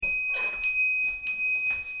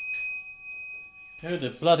Who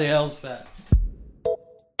the bloody hell's that?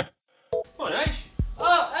 What, H?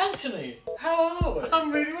 Oh, Anthony! How are we?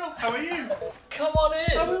 I'm really well. How are you? Come on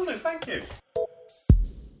in! I will do, thank you.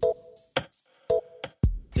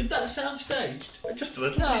 Did that sound staged? Just a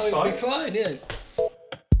little. No, it's it'll be fine. fine, yeah.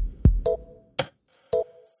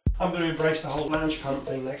 I'm going to embrace the whole lounge pant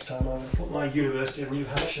thing next time. I'm going to put my University of New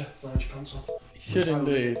Hampshire lounge pants on. You should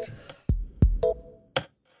indeed.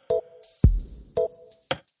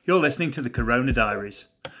 You're listening to the Corona Diaries,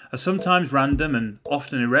 a sometimes random and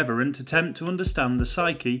often irreverent attempt to understand the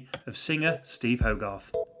psyche of singer Steve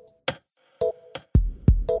Hogarth.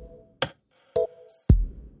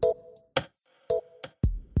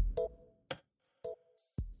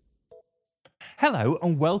 Hello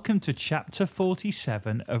and welcome to Chapter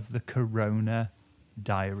 47 of the Corona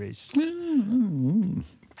Diaries. And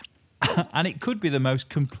it could be the most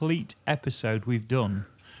complete episode we've done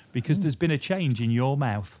because there's been a change in your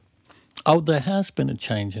mouth. Oh, there has been a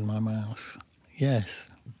change in my mouth. Yes.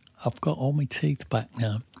 I've got all my teeth back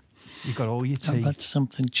now. You've got all your teeth. I've had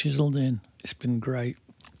something chiselled in. It's been great.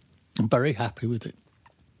 I'm very happy with it.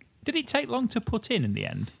 Did it take long to put in the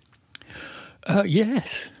end?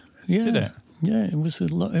 Yes. Yeah. Did it? Yeah, it was a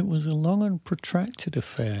long and protracted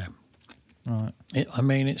affair. Right.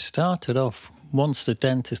 It started off once the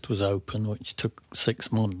dentist was open, which took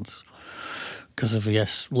 6 months because of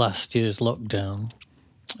last year's lockdown.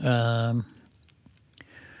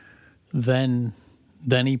 Then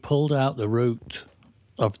he pulled out the root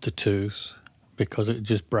of the tooth because it had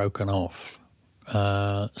just broken off.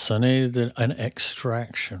 So I needed an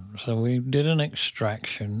extraction. So we did an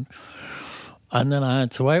extraction. And then I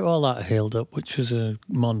had to wait while that healed up, which was a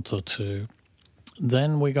month or two.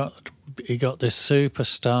 Then he got this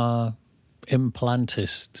superstar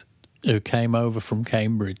implantist who came over from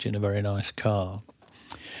Cambridge in a very nice car.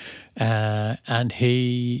 And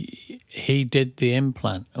he did the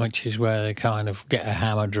implant, which is where they kind of get a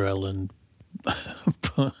hammer drill and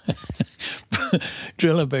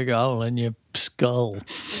drill a big hole in your skull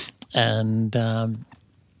and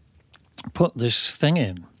put this thing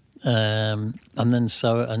in. And then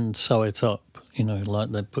sew it up, like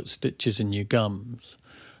they put stitches in your gums.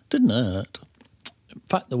 Didn't hurt. In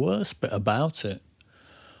fact, the worst bit about it,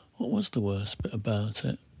 what was the worst bit about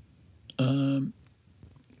it?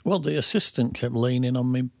 Well, the assistant kept leaning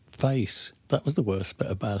on my face. That was the worst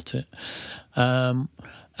bit about it.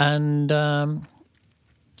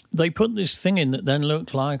 They put this thing in that then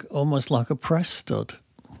looked almost like a press stud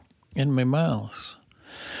in my mouth.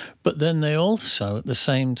 But then they also, at the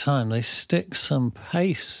same time, they stick some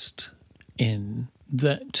paste in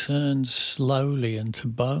that turns slowly into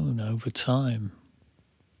bone over time.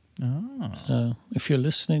 Oh. So if you're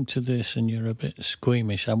listening to this and you're a bit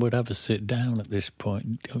squeamish, I would have a sit down at this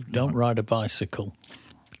point. Don't ride a bicycle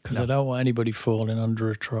because I don't want anybody falling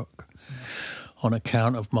under a truck on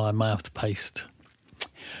account of my mouth paste.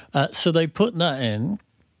 So they put that in.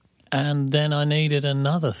 And then I needed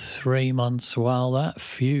another 3 months while that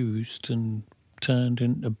fused and turned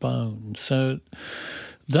into bone. So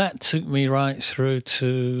that took me right through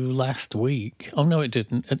to last week. Oh, no, it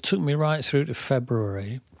didn't. It took me right through to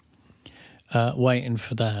February, waiting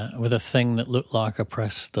for that with a thing that looked like a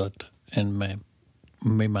press stud in my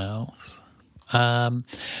mouth. And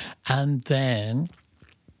then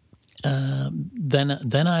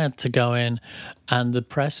I had to go in, and the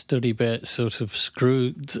press study bit sort of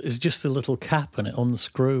screwed. It's just a little cap and it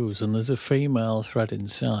unscrews, and there's a female thread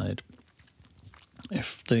inside,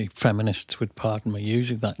 if the feminists would pardon me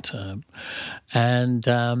using that term. And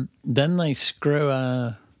then they screw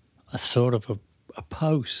a sort of a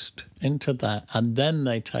post into that, and then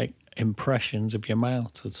they take impressions of your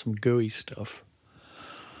mouth with some gooey stuff.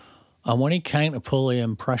 And when he came to pull the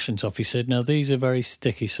impressions off, he said, "Now, these are very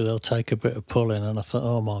sticky, so they'll take a bit of pulling." And I thought,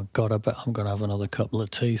 oh, my God, I bet I'm going to have another couple of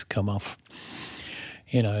teeth come off.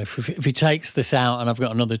 If he takes this out and I've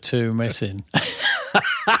got another 2 missing,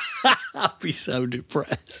 I'll be so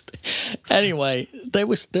depressed. Anyway, they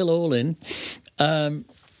were still all in.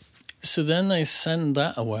 So then they send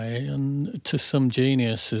that away and to some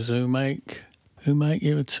geniuses who make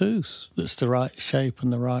you a tooth that's the right shape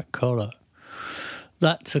and the right colour.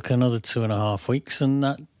 That took another 2.5 weeks, and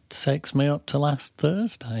that takes me up to last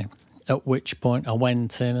Thursday, at which point I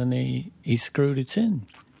went in and he screwed it in.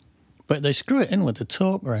 But they screw it in with a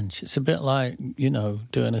torque wrench. It's a bit like,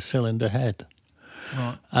 doing a cylinder head.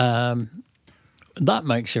 Right. That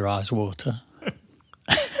makes your eyes water.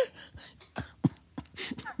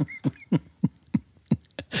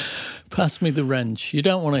 Pass me the wrench. You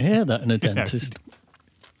don't want to hear that in a dentist.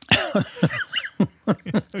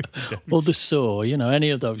 Or the saw, any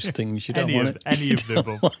of those things you don't want to... Any of the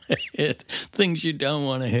above. Things you don't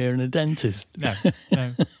want to hear in a dentist. No.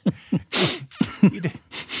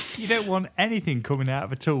 You don't want anything coming out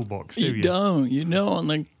of a toolbox, do you? You don't. You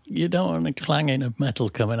don't want the clanging of metal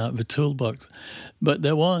coming out of a toolbox. But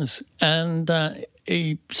there was. And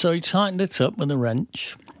he tightened it up with a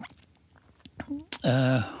wrench.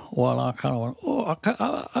 While I kind of went,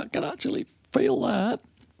 I can actually feel that.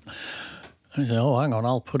 And he said, hang on,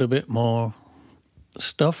 I'll put a bit more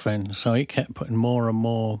stuff in. So he kept putting more and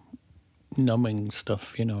more numbing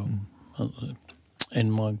stuff, in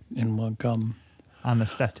my gum.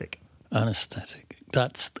 Anaesthetic.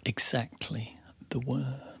 That's exactly the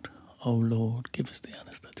word. Oh, Lord, give us the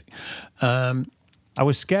anaesthetic. I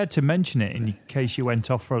was scared to mention it in case you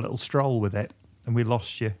went off for a little stroll with it and we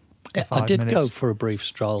lost you. I did go for a brief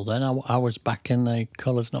stroll then. I was back in the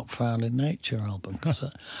Colours Not Found in Nature album because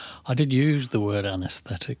I did use the word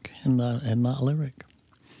anaesthetic in that lyric.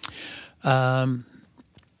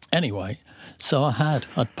 Anyway, so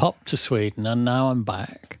I'd popped to Sweden and now I'm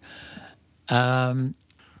back. And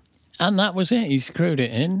that was it. He screwed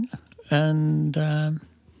it in and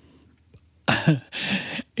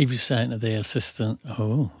he was saying to the assistant,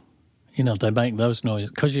 they make those noises.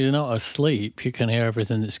 Because you're not asleep, you can hear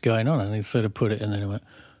everything that's going on. And he sort of put it in and he went,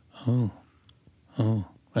 oh.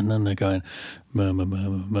 And then they're going, murmur,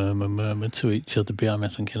 murmur, murmur, murmur to each other behind me,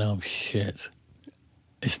 thinking, oh, shit.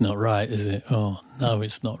 It's not right, is it? Oh, no,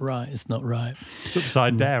 it's not right. It's not right. It's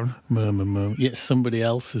upside down. Murmur, murmur. Yet somebody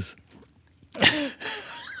else's.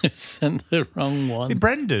 Sent the wrong one.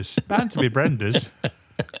 Brenda's. Bound to be Brenda's.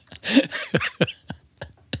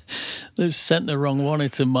 They've sent the wrong one.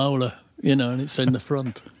 It's a molar, and it's in the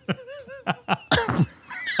front.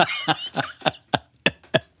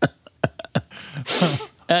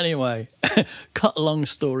 Anyway, cut a long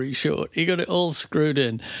story short, he got it all screwed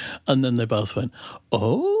in, and then they both went,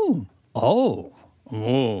 oh,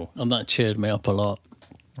 and that cheered me up a lot.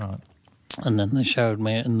 Right. And then they showed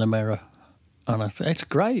me it in the mirror, and I thought, it's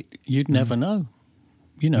great. You'd never know.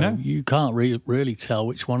 No. You can't really tell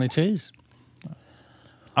which one it is.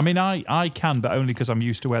 I mean, I can, but only because I'm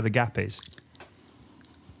used to where the gap is.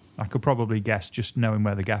 I could probably guess just knowing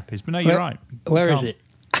where the gap is. But no, you're right. Where is it?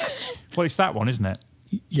 Well, it's that one, isn't it?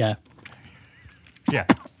 Yeah. Yeah.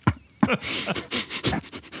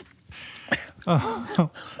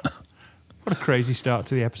 Oh, what a crazy start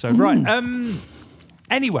to the episode. Right.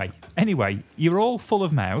 Anyway, you're all full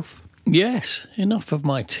of mouth. Yes, enough of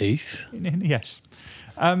my teeth. Yes.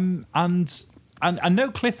 And no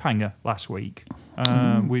cliffhanger last week.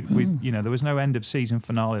 We there was no end of season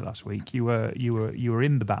finale last week. You were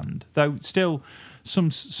in the band, though. Still,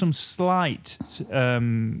 some slight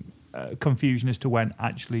confusion as to when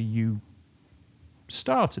actually you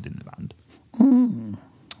started in the band.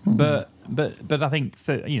 But I think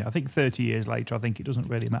I think 30 years later, I think it doesn't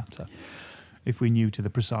really matter if we knew to the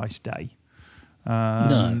precise day.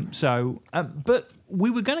 No. So, but we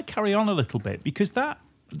were going to carry on a little bit because that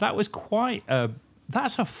was quite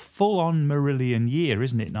that's a full-on Marillion year,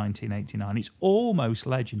 isn't it? 1989. It's almost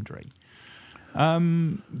legendary.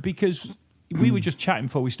 Because we were just chatting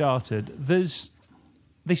before we started.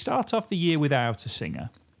 They start off the year without a singer.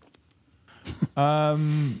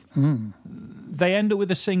 They end up with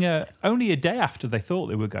a singer only a day after they thought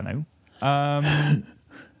they were going to.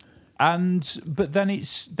 But then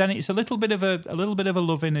it's a little bit of a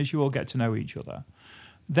love-in as you all get to know each other.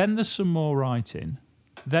 Then there's some more writing.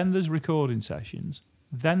 Then there's recording sessions.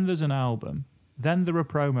 Then there's an album. Then there are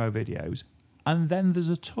promo videos. And then there's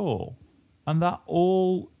a tour. And that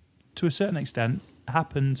all, to a certain extent,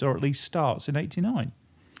 happens or at least starts in 89.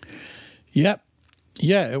 Yep.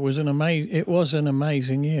 Yeah, it was an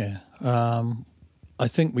amazing year. I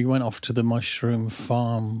think we went off to the mushroom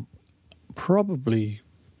farm probably,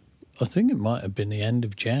 I think it might have been the end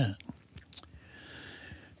of Jan.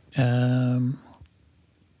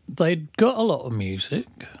 They'd got a lot of music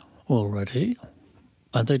already,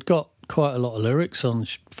 and they'd got quite a lot of lyrics on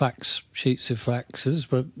sheets of faxes,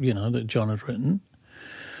 but that John had written.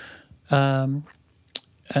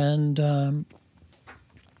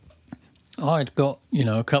 I'd got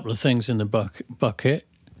a couple of things in the bucket,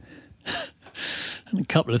 and a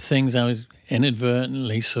couple of things I was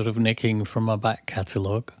inadvertently sort of nicking from my back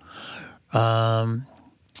catalogue, and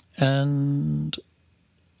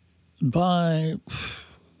by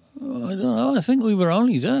I don't know. I think we were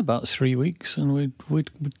only there about 3 weeks, and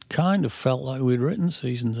we'd kind of felt like we'd written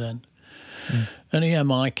Season's End. And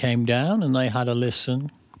EMI came down, and they had a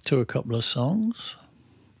listen to a couple of songs,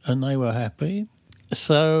 and they were happy.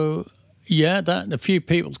 So a few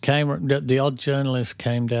people came. The odd journalist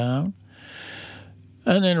came down,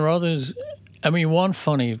 And then Rothers, I mean, one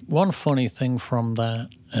funny thing from that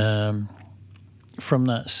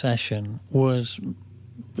session was,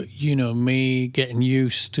 you know, me getting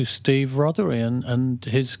used to Steve Rothery and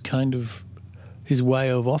his way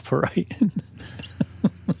of operating.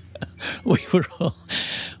 we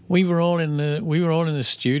were all in the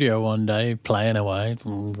studio one day playing away,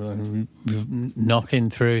 knocking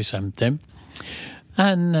through something.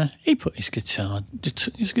 And he put his guitar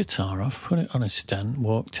off, put it on a stand,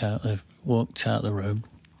 walked out the room.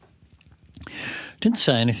 Didn't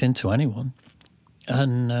say anything to anyone.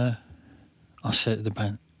 And I said to the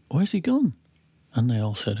band, "Where's he gone?" And they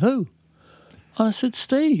all said, "Who?" And I said,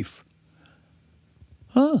 "Steve."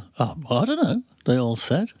 Oh, I don't know, they all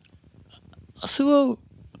said. I said, "Well,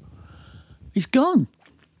 he's gone."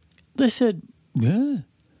 They said, "Yeah."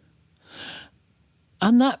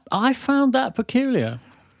 And that I found that peculiar,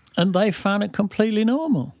 and they found it completely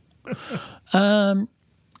normal.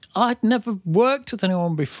 I'd never worked with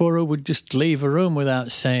anyone before who would just leave a room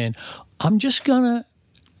without saying, "I'm just gonna,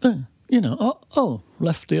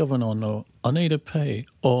 left the oven on, or I need a pee,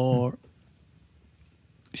 or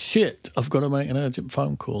shit, I've got to make an urgent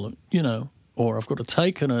phone call, or I've got to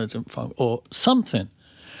take an urgent phone, or something."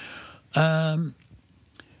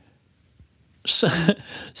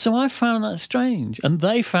 So I found that strange, and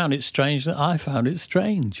they found it strange that I found it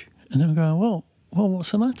strange. And they were going, well,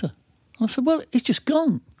 what's the matter? And I said, "Well, he's just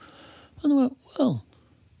gone." And they went, "Well,"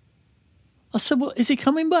 I said, "Well, is he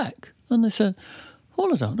coming back?" And they said,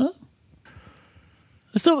 "Well, I don't know."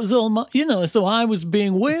 As though it was all as though I was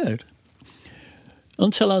being weird,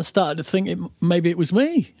 until I started to think maybe it was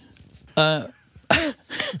me. So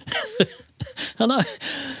I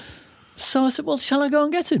said, "Well, shall I go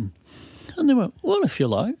and get him?" And they went, "Well, if you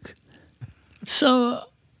like." So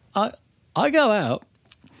I go out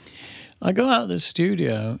of the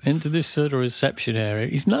studio into this sort of reception area.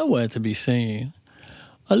 He's nowhere to be seen.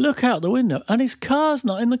 I look out the window and his car's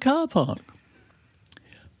not in the car park.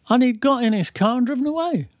 And he'd got in his car and driven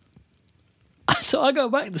away. So I go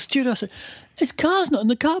back to the studio. I say, "His car's not in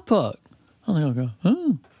the car park." And they all go,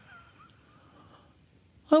 "Oh."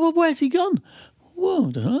 Well, where's he gone? "Well,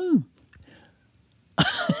 I don't know."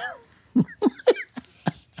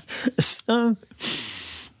 So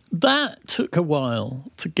that took a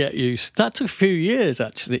while to get used. That took a few years,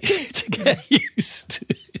 actually, to get used to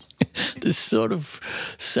this sort of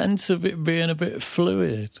sense of it being a bit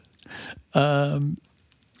fluid.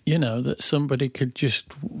 That somebody could just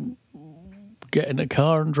get in a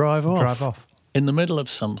car and drive off in the middle of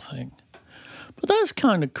something. But that's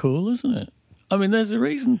kind of cool, isn't it? I mean, there's a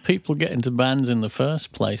reason people get into bands in the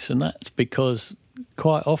first place, and that's because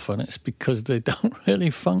quite often it's because they don't really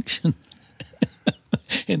function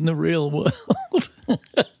in the real world.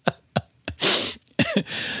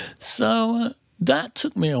 So that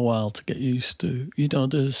took me a while to get used to.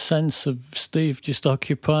 The sense of Steve just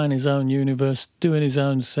occupying his own universe, doing his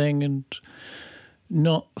own thing, and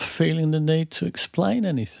not feeling the need to explain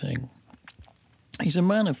anything. He's a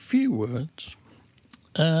man of few words.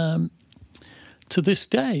 To this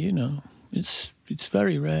day, it's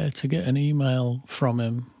very rare to get an email from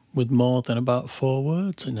him with more than about 4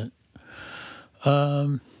 words in it.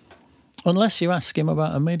 Unless you ask him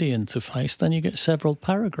about a MIDI interface, then you get several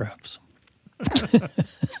paragraphs.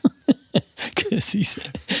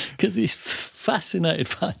 Because he's fascinated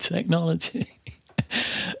by technology.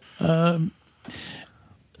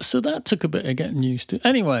 So that took a bit of getting used to.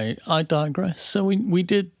 Anyway, I digress. So we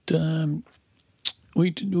did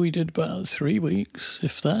about 3 weeks,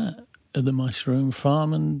 if that, at the Mushroom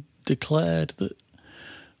Farm, and declared that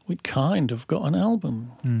we'd kind of got an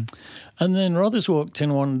album. And then Rothers walked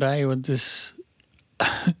in one day with this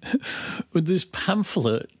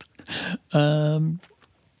pamphlet,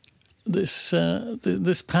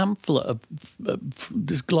 this pamphlet of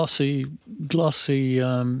this glossy,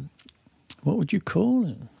 what would you call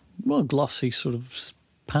it? Well, glossy sort of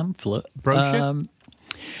pamphlet. Brochure?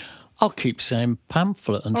 I'll keep saying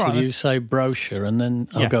pamphlet until you say brochure, and then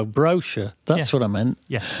I'll go brochure. That's what I meant.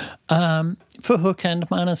 Yeah. For Hook End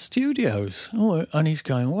Manor Studios. Oh, and he's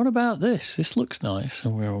going, "What about this? This looks nice."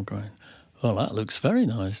 And we're all going, "Well, that looks very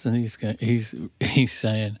nice." And he's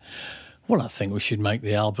saying, "Well, I think we should make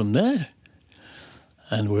the album there."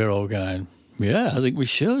 And we're all going, "Yeah, I think we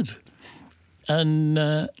should."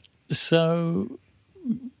 And so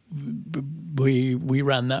we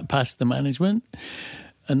ran that past the management,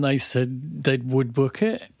 and they said they would book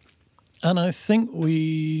it. And I think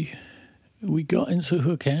we got into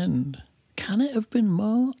Hook End. Can it have been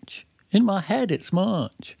March? In my head, it's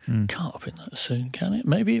March. Can't have been that soon, can it?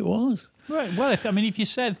 Maybe it was. Right. Well, if you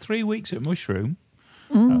said 3 weeks at Mushroom,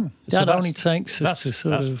 That that's- only takes us to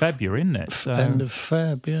sort that's of February, isn't it? So, end of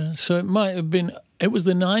Feb, yeah. So it might have been, it was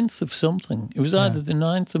the 9th of something. It was either the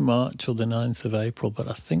 9th of March or the 9th of April, but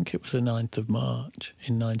I think it was the 9th of March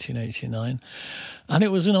in 1989. And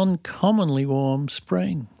it was an uncommonly warm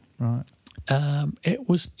spring. right. It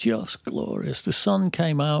was just glorious. The sun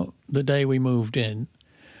came out the day we moved in,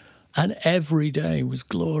 and every day was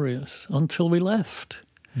glorious until we left.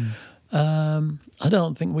 I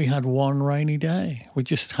don't think we had one rainy day. We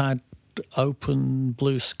just had open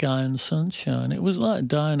blue sky and sunshine. It was like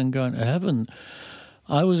dying and going to heaven.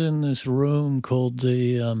 I was in this room called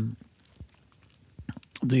the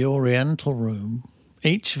Oriental Room.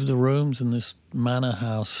 Each of the rooms in this manor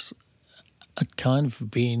house had kind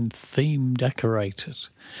of been theme decorated.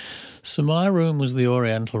 So my room was the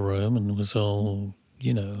Oriental Room and was all,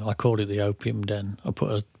 I called it the opium den. I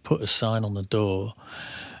put a sign on the door,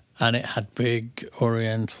 and it had big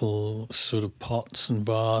Oriental sort of pots and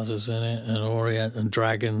vases in it, and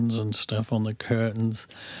dragons and stuff on the curtains.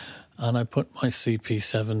 And I put my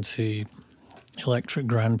CP70 electric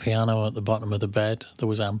grand piano at the bottom of the bed. There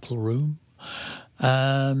was ample room.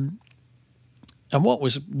 And what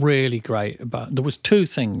was really great there was two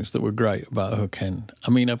things that were great about Hook End.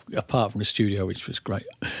 I mean, apart from the studio, which was great,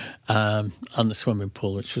 and the swimming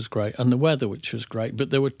pool, which was great, and the weather, which was great. But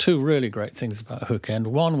there were two really great things about Hook End.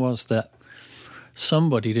 One was that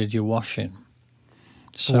somebody did your washing.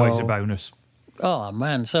 So, Always a bonus. Oh,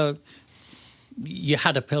 man. So you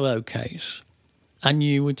had a pillowcase, and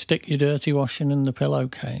you would stick your dirty washing in the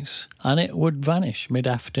pillowcase, and it would vanish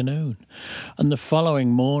mid-afternoon. And the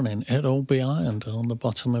following morning, it'd all be ironed on the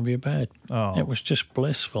bottom of your bed. Oh. It was just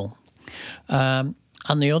blissful. And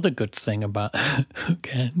the other good thing about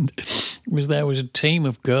Hook End was there was a team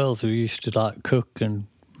of girls who used to cook and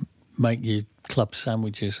make you club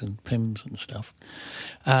sandwiches and pims and stuff.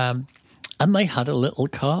 And they had a little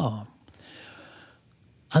car.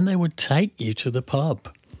 And they would take you to the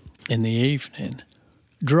pub in the evening,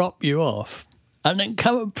 drop you off, and then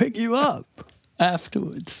come and pick you up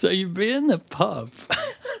afterwards. So you'd be in the pub,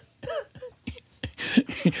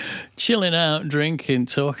 chilling out, drinking,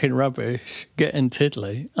 talking rubbish, getting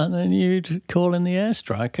tiddly, and then you'd call in the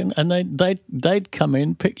airstrike, and they'd come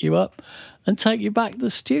in, pick you up, and take you back to the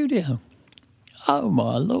studio. Oh,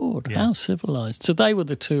 my Lord, how civilised. So they were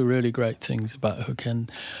the two really great things about Hook End,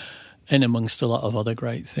 in amongst a lot of other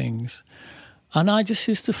great things. And I just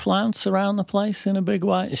used to flounce around the place in a big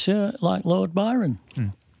white shirt like Lord Byron.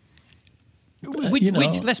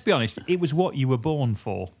 Which, let's be honest, it was what you were born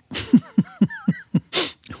for.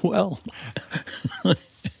 Well,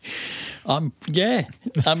 I'm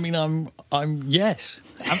yes.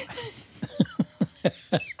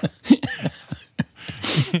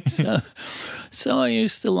 So I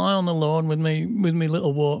used to lie on the lawn with me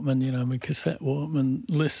little Walkman, my cassette Walkman,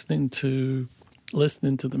 listening to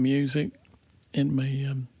the music in me.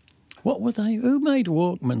 What were they? Who made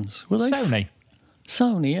Walkmans? Were they Sony.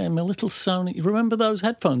 Sony, yeah, my little Sony. You remember those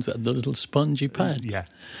headphones that had the little spongy pads? Yeah.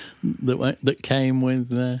 That came with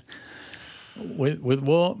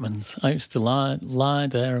Walkmans. I used to lie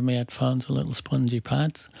there in my headphones and little spongy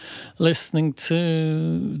pads, listening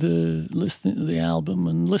to the album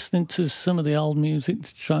and listening to some of the old music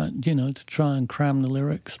to try and cram the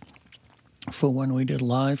lyrics for when we did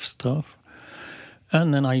live stuff.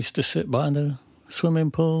 And then I used to sit by the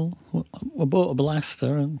swimming pool. I bought a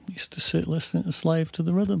blaster and used to sit listening to Slave to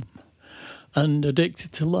the Rhythm and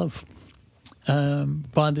Addicted to Love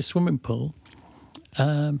by the swimming pool,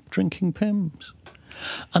 drinking pims.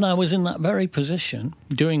 And I was in that very position,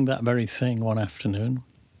 doing that very thing one afternoon,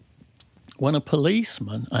 when a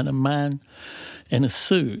policeman and a man in a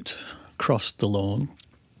suit crossed the lawn,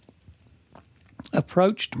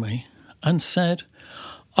 approached me and said,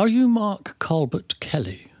 "Are you Mark Colbert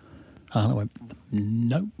Kelly?" And I went,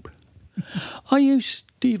 "Nope." "Are you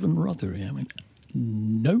Stephen Rothery?" I went,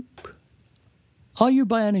 "Nope." "Are you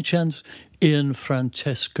by any chance Ian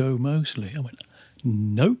Francesco Mosley?" I went,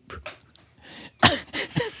 "Nope."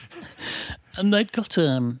 And they'd got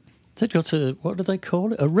a, what do they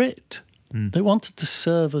call it? A writ. They wanted to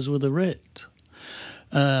serve us with a writ.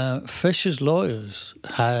 Fisher's lawyers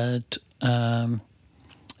had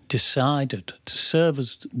decided to serve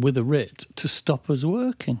us with a writ to stop us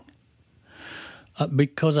working.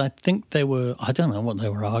 Because I think I don't know what they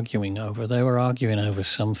were arguing over. They were arguing over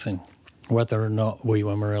something, whether or not we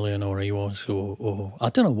were Marillion or he was, or I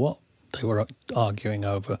don't know what they were arguing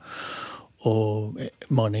over, or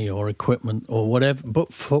money or equipment or whatever.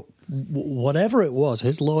 But for whatever it was,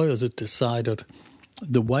 his lawyers had decided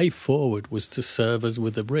the way forward was to serve us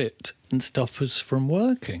with a writ and stop us from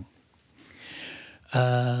working.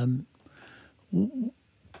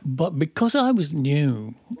 But because I was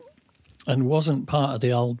new and wasn't part of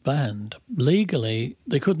the old band, legally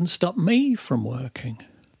they couldn't stop me from working.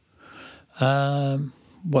 Well,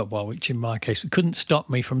 which in my case, it couldn't stop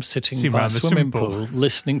me from sitting by a swimming pool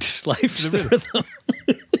listening to Slaves to the Rhythm.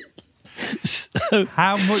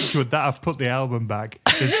 How much would that have put the album back?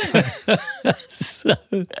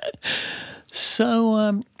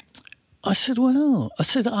 So I said,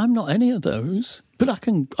 I'm not any of those, but I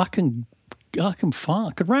can fire.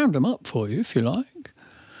 I could round them up for you if you like.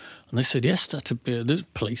 And they said, yes, that'd be. There's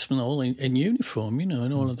policemen all in uniform,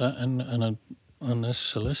 and all of that, and a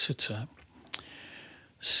solicitor.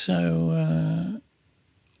 So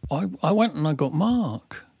I went and I got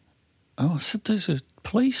Mark. Oh, I said, there's a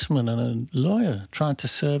policeman and a lawyer trying to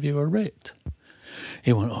serve you a writ.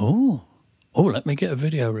 He went, oh, let me get a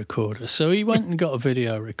video recorder. So he went and got a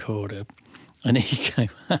video recorder, and he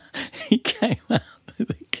came out with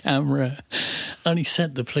the camera, and he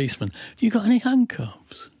said to the policeman, have you got any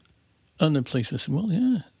handcuffs? And the policeman said, well,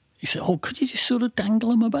 yeah. He said, oh, could you just sort of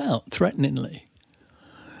dangle them about threateningly?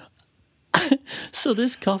 So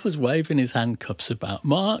this cop was waving his handcuffs about.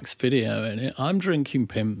 Mark's video in it. I'm drinking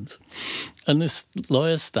Pimm's. And this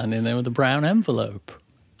lawyer's standing there with a brown envelope.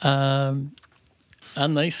 And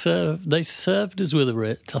they served us with a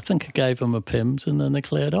writ. I think I gave them a Pimm's and then they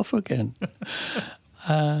cleared off again.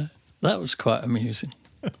 That was quite amusing.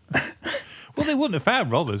 Well, they wouldn't have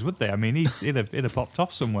found Rollers, would they? I mean, he'd have popped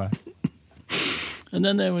off somewhere. And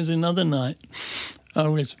then there was another night. I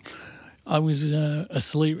was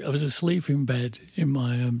asleep. I was asleep in bed in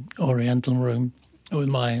my Oriental room with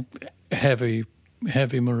my heavy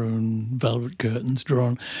maroon velvet curtains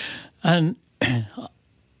drawn, and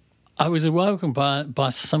I was awoken by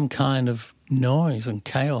some kind of noise and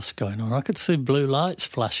chaos going on. I could see blue lights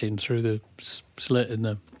flashing through the slit in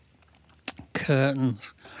the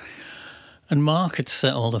curtains. And Mark had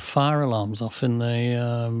set all the fire alarms off in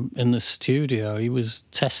the studio. He was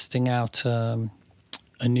testing out a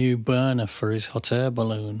new burner for his hot air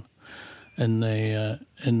balloon in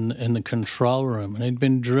the control room, and he'd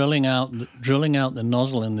been drilling out the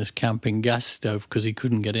nozzle in this camping gas stove because he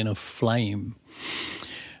couldn't get enough flame,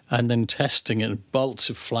 and then testing it. Bolts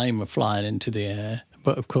of flame were flying into the air,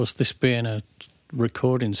 but of course, this being a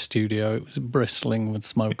recording studio, it was bristling with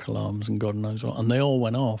smoke alarms and God knows what, and they all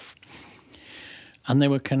went off. And they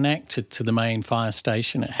were connected to the main fire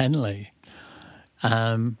station at Henley.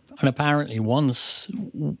 And apparently once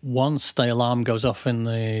the alarm goes off in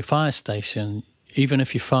the fire station, even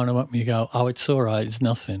if you phone them up and you go, oh, it's all right, it's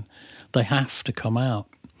nothing, they have to come out.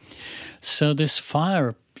 So this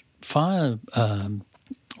fire,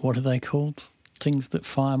 what are they called? Things that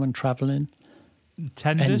firemen travel in?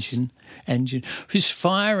 Tenders? Engine. This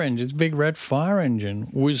fire engine, this big red fire engine,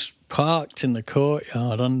 was parked in the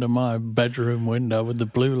courtyard under my bedroom window with the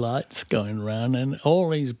blue lights going round, and all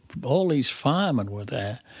these firemen were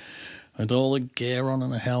there with all the gear on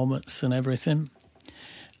and the helmets and everything.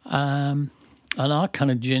 And I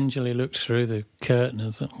kind of gingerly looked through the curtain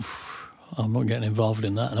and thought, I'm not getting involved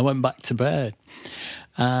in that. And I went back to bed.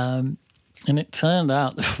 And it turned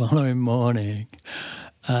out the following morning,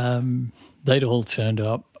 they'd all turned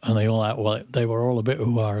up, and they were all a bit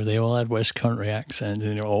ooh-ah. They all had West Country accents.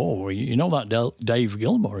 And you know that Dave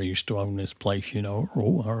Gilmore used to own this place, you know.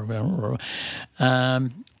 Are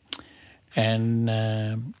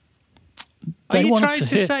you trying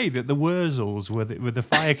to say that the Wurzels were the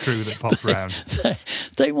fire crew that popped round?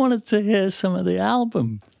 They wanted to hear some of the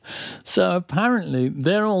album. So apparently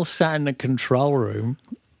they're all sat in the control room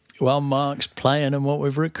while Mark's playing them what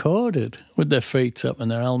we've recorded with their feet up and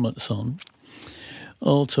their helmets on,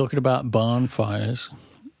 all talking about barn fires.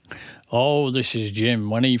 Oh, this is Jim.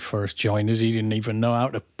 When he first joined us, he didn't even know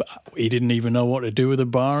what to do with a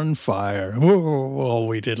barn fire. Oh,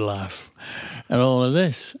 we did laugh. And all of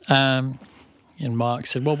this. And Mark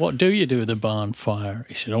said, well, what do you do with a barn fire?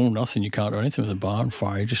 He said, oh, nothing. You can't do anything with a barn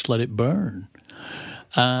fire. You just let it burn.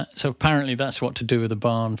 So apparently that's what to do with a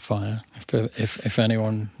barn fire. If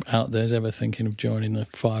anyone out there's ever thinking of joining the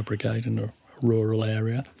fire brigade in a rural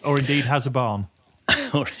area. Or indeed has a barn.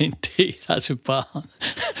 Or indeed has a barn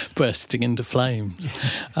bursting into flames.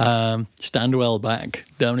 Stand well back.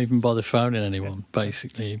 Don't even bother phoning anyone,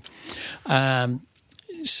 basically.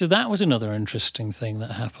 So that was another interesting thing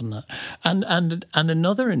that happened. And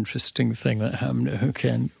another interesting thing that happened at Hook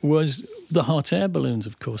End was the hot air balloons,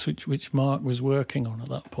 of course, which Mark was working on at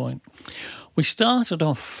that point. We started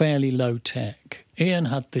off fairly low tech. Ian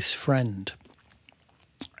had this friend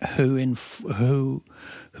who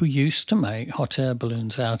used to make hot air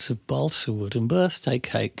balloons out of balsa wood and birthday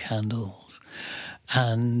cake candles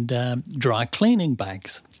and dry cleaning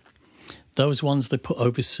bags. those ones they put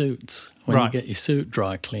over suits. When Right. you get your suit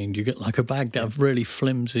dry cleaned, you get like a bag, a really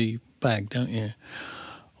flimsy bag, don't you?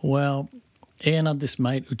 Well, Ian had this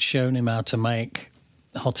mate who'd shown him how to make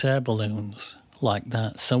hot air balloons like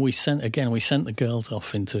that. So we sent the girls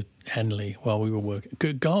off into Henley while we were working.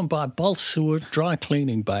 Go and buy balsa wood dry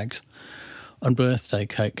cleaning bags and birthday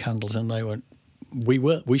cake candles. And they went,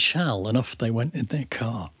 we shall. And off they went in their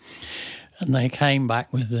car. And they came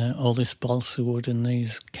back with all this balsa wood and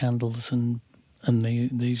these candles and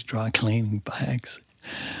these dry cleaning bags.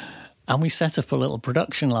 And we set up a little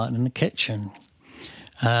production line in the kitchen.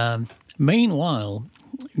 Meanwhile,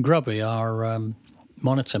 Grubby, our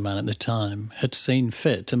monitor man at the time, had seen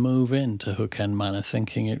fit to move into Hook End Manor,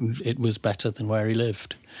 thinking it was better than where he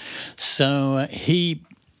lived. So he'd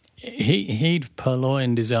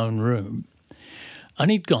purloined his own room, and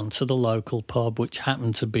he'd gone to the local pub, which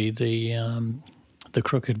happened to be the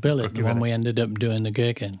Crooked Billet, the one we ended up doing the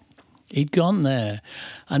gig in. He'd gone there,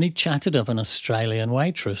 and he'd chatted up an Australian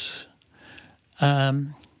waitress,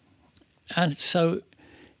 and so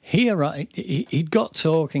he'd got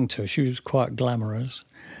talking to her. She was quite glamorous.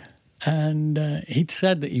 And he'd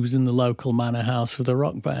said that he was in the local manor house with a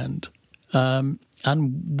rock band. And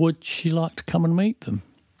would she like to come and meet them?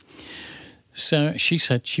 So she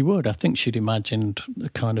said she would. I think she'd imagined a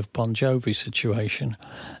kind of Bon Jovi situation.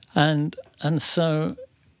 And so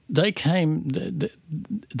they came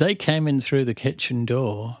in through the kitchen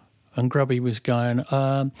door. And Grubby was going,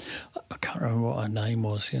 I can't remember what her name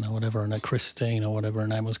was, whatever, and Christine or whatever her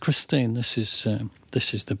name was. Christine, this is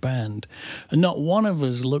the band. And not one of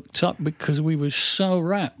us looked up because we were so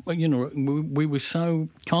rapt, we were so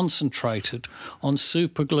concentrated on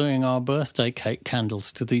super gluing our birthday cake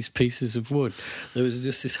candles to these pieces of wood. There was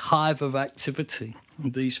just this hive of activity.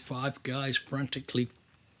 These 5 guys frantically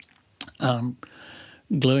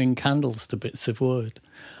gluing candles to bits of wood.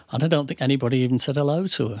 And I don't think anybody even said hello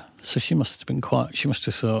to her. So she must have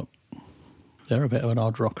thought, they're a bit of an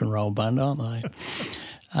odd rock and roll band, aren't they?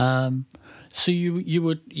 So you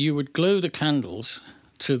would glue the candles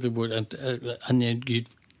to the wood, and you'd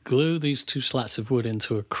glue these 2 slats of wood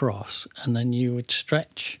into a cross, and then you would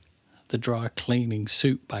stretch the dry cleaning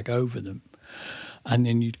suit bag over them. And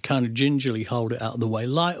then you'd kind of gingerly hold it out of the way,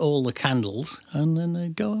 light all the candles, and then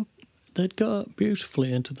they'd go up. They'd go up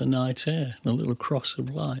beautifully into the night air, a little cross of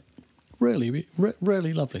light. Really,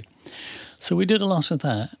 really lovely. So we did a lot of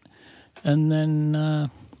that. And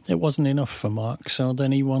then it wasn't enough for Mark, so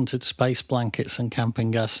then he wanted space blankets and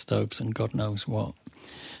camping gas stoves and God knows what.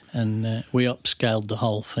 And we upscaled the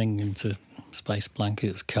whole thing into space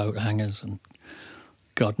blankets, coat hangers and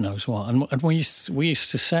God knows what. And we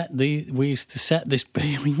used to set this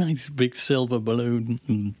big, we made this big silver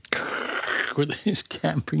balloon with this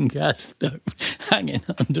camping gas stove hanging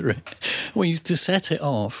under it. We used to set it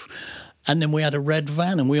off, and then we had a red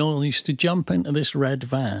van, and we all used to jump into this red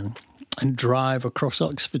van and drive across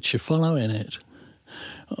Oxfordshire following it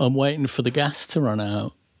and waiting for the gas to run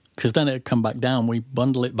out, because then it'd come back down. We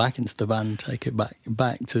bundle it back into the van and take it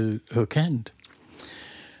back to Hook End.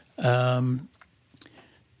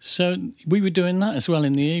 So we were doing that as well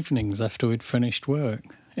in the evenings after we'd finished work.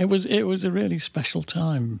 It was a really special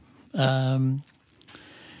time. And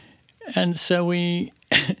so we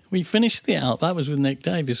finished the album. That was with Nick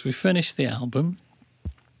Davis. We finished the album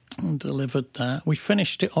and delivered that. We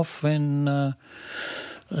finished it off in a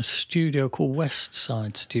studio called West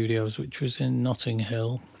Side Studios, which was in Notting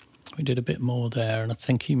Hill. We did a bit more there, and I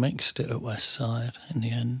think he mixed it at West Side in the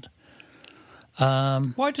end.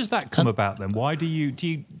 Why does that come about then? Why what do you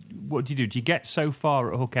do? Do you get so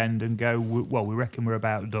far at Hook End and go, well, we reckon we're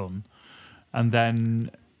about done, and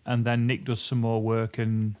then Nick does some more work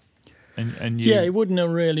and you... Yeah, he wouldn't have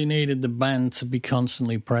really needed the band to be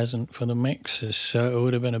constantly present for the mixes, so it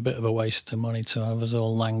would have been a bit of a waste of money to have us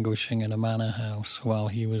all languishing in a manor house while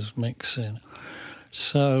he was mixing.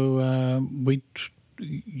 So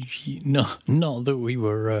not that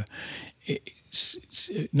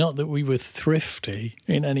we were thrifty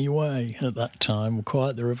in any way at that time,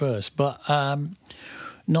 quite the reverse. But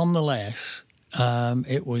nonetheless,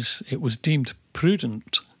 it was deemed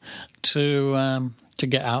prudent to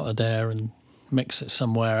get out of there and mix it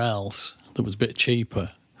somewhere else that was a bit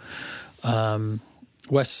cheaper.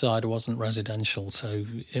 West Side wasn't residential, so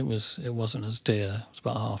it wasn't as dear. It was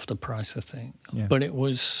about half the price, I think. Yeah. But I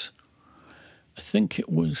think it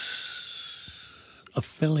was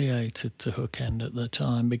affiliated to Hook End at the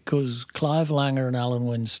time, because Clive Langer and Alan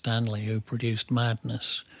Winstanley, who produced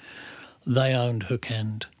Madness, they owned Hook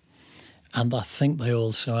End, and I think they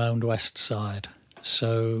also owned West Side.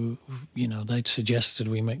 So, they'd suggested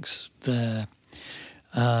we mix there.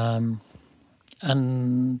 And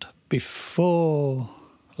before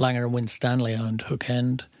Langer and Winstanley owned Hook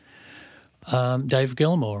End, Dave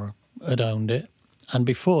Gilmore had owned it, and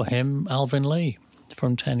before him, Alvin Lee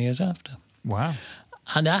from 10 Years After. Wow.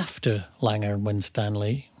 And after Langer and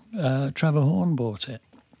Winstanley, Trevor Horn bought it.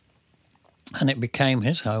 And it became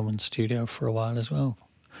his home and studio for a while as well.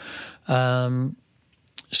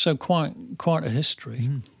 So quite a history,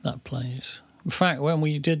 that place. In fact, when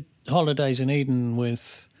we did Holidays in Eden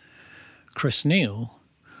with Chris Neal,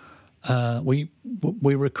 we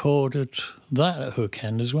recorded that at Hook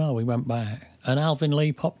End as well. We went back. And Alvin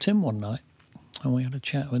Lee popped in one night and we had a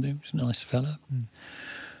chat with him. He's a nice fella.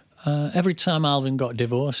 Every time Alvin got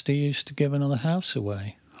divorced, he used to give another house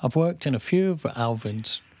away. I've worked in a few of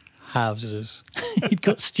Alvin's houses. He'd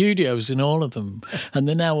got studios in all of them, and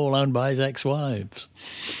they're now all owned by his ex-wives.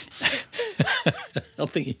 I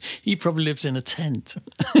think he probably lives in a tent.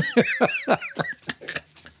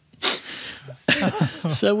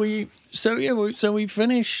 So we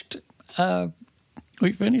finished.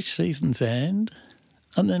 We finished Season's End,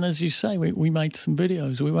 and then, as you say, we made some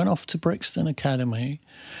videos. We went off to Brixton Academy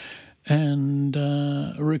and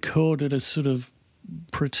recorded a sort of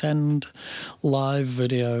pretend live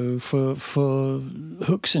video for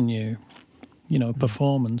Hooks and You, a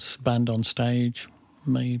performance, band on stage,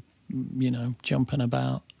 me, jumping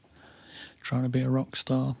about, trying to be a rock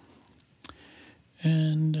star.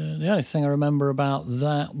 And the only thing I remember about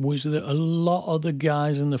that was that a lot of the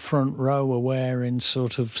guys in the front row were wearing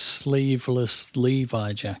sort of sleeveless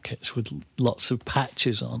Levi jackets with lots of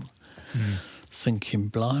patches on. Thinking,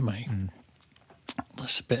 blimey,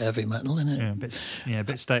 that's a bit heavy metal, isn't it? Yeah, a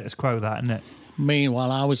bit status quo, that, isn't it?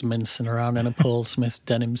 Meanwhile, I was mincing around in a Paul Smith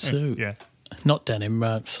denim suit. Yeah. Not denim,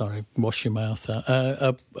 sorry, wash your mouth out.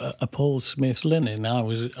 A Paul Smith linen I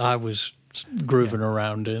was grooving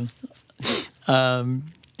around in. And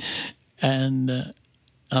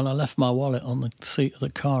I left my wallet on the seat of the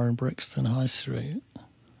car in Brixton High Street,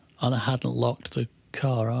 and I hadn't locked the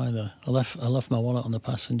car either. I left my wallet on the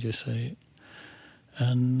passenger seat,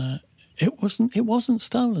 and it wasn't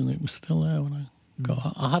stolen. It was still there when I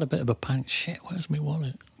got. I had a bit of a panic. Shit, where's my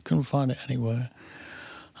wallet? Couldn't find it anywhere.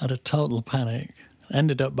 Had a total panic.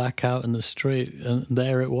 Ended up back out in the street, and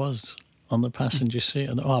there it was on the passenger seat.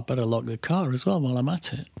 And I better lock the car as well while I'm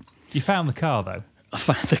at it. You found the car, though? I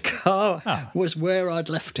found the car was where I'd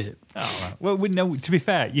left it. Oh, right. Well, no, to be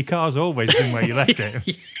fair, your car's always been where you left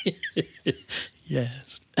it.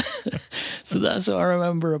 Yes. So that's what I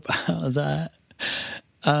remember about that.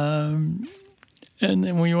 And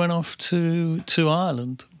then we went off to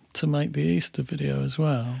Ireland to make the Easter video as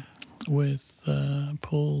well with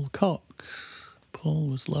Paul Cox. Paul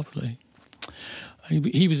was lovely.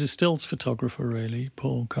 He was a stills photographer, really,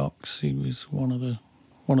 Paul Cox. He was one of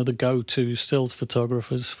the go-to stills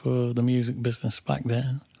photographers for the music business back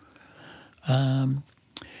then.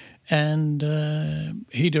 And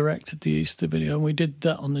he directed the Easter video, and we did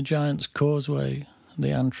that on the Giant's Causeway,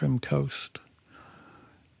 the Antrim coast,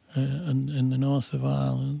 and in the north of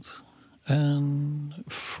Ireland. And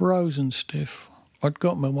frozen stiff. I'd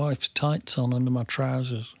got my wife's tights on under my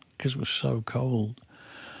trousers because it was so cold.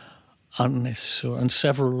 And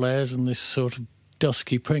several layers in this sort of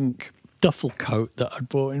dusky pink duffel coat that I'd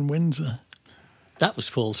bought in Windsor. That was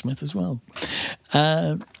Paul Smith as well.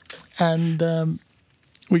 And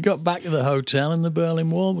we got back to the hotel and the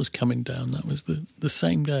Berlin Wall was coming down. That was the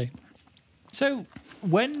same day. So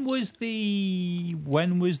when was the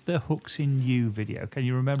Hooks in You video? Can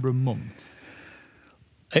you remember a month?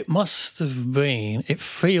 It must have been,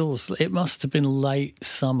 it must have been late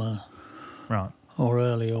summer. Right. Or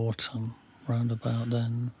early autumn, round about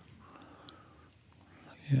then.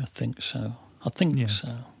 Yeah, I think so. So.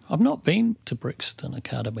 I've not been to Brixton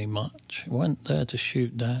Academy much. I went there to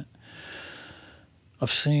shoot that.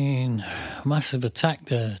 I've seen Massive Attack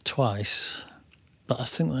there twice, but I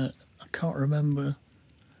think that I can't remember.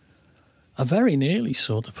 I very nearly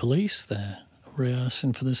saw the Police there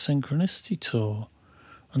rehearsing for the Synchronicity tour,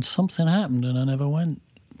 and something happened and I never went.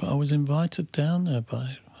 But I was invited down there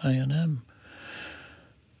by A&M.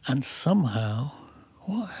 And somehow,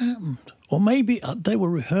 what happened? Or maybe they were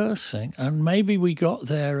rehearsing, and maybe we got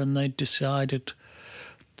there and they decided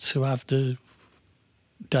to have the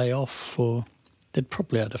day off for... They'd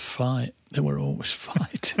probably had a fight. They were always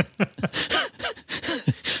fighting.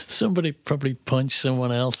 Somebody probably punched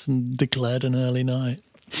someone else and declared an early night.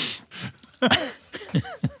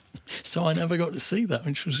 So I never got to see that,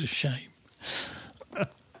 which was a shame.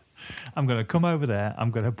 I'm going to come over there,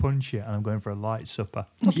 I'm going to punch you, and I'm going for a light supper.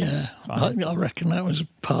 Yeah, I reckon that was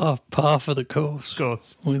par for the course. Of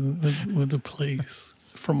course. With the Police,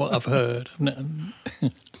 from what I've heard.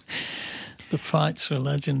 The fights are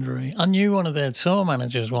legendary. I knew one of their tour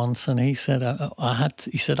managers once, and he said I had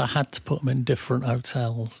to put them in different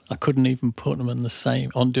hotels. I couldn't even put them on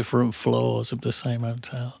different floors of the same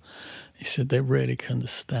hotel. He said they really couldn't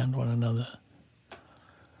stand one another.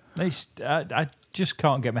 I just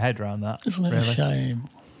can't get my head around that. Isn't it a shame?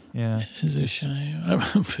 Yeah, it is a shame. I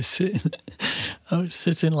remember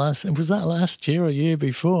was that last year or year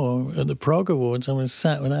before at the Prog Awards? I was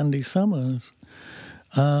sat with Andy Summers.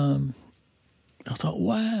 I thought,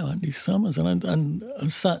 wow, Andy Summers, and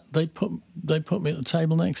sat. They put me at the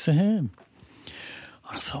table next to him.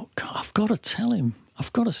 I thought, God, I've got to tell him.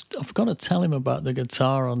 I've got to tell him about the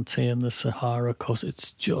guitar on Tea in the Sahara, because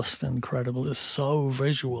it's just incredible. It's so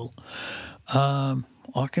visual.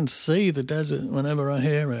 I can see the desert whenever I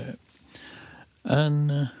hear it.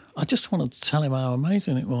 And I just wanted to tell him how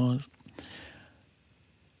amazing it was.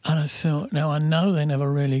 And I thought, now I know they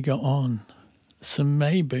never really got on, so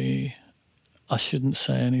maybe I shouldn't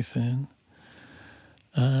say anything.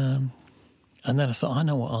 And then I thought, I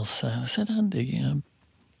know what I'll say. And I said, Andy,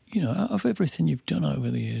 out of everything you've done over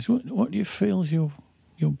the years, what do you feel is your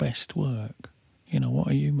best work? What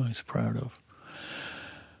are you most proud of?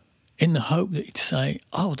 In the hope that he'd say,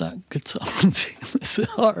 oh, that guitar on Tea in the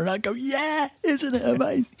Sahara. And I'd go, yeah, isn't it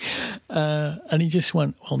amazing? And he just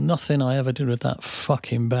went, well, nothing I ever did with that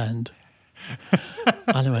fucking band.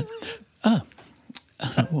 And I went, I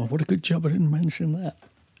thought, well, what a good job I didn't mention that.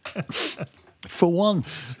 For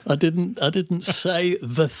once, I didn't say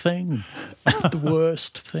the thing, the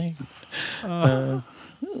worst thing. You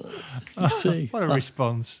see. What a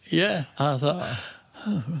response. Yeah. I thought...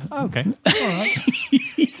 Okay, all right.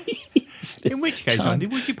 In which case, Andy,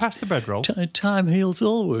 would you pass the bread roll? Time heals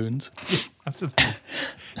all wounds. Yeah, absolutely.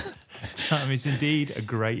 Time is indeed a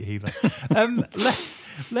great healer.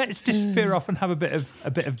 Let's disappear off and have a bit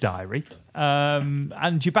of diary.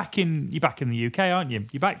 And you're back in the UK, aren't you?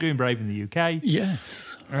 You're back doing Brave in the UK.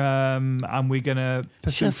 Yes. And we're gonna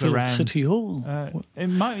Sheffield around City Hall.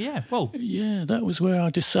 Yeah, that was where I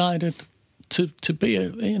decided to be a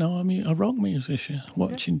rock musician,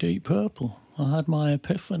 watching Deep Purple. I had my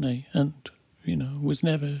epiphany and, was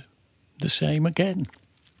never the same again.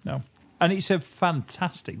 No. And it's a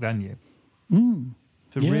fantastic venue.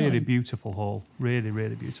 It's a really beautiful hall. Really,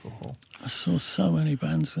 really beautiful hall. I saw so many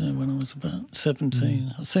bands there when I was about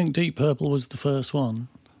 17. I think Deep Purple was the first one.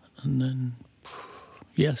 And then,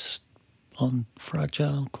 yes, on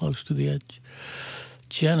Fragile, Close to the Edge.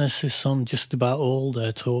 Genesis on just about all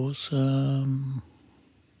their tours.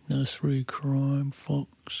 Nursery Crime,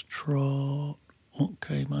 Foxtrot. What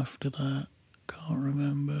came after that? Can't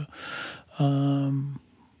remember.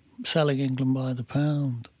 Selling England by the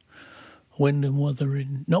Pound. Wyndham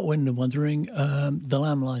Wuthering. Not Wyndham Wuthering. The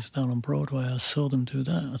Lamb Lies Down on Broadway. I saw them do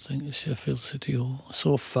that, I think, at Sheffield City Hall. I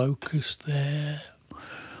saw Focus there.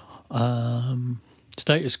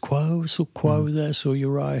 Status Quo. Saw Quo there. Saw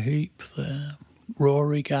Uriah Heep there.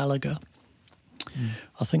 Rory Gallagher.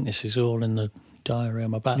 I think this is all in the diary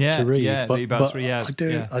I'm about to read.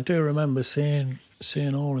 I do remember seeing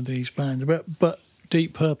all of these bands, but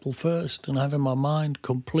Deep Purple first, and having my mind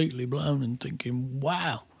completely blown and thinking,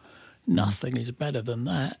 wow, nothing is better than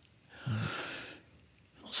that.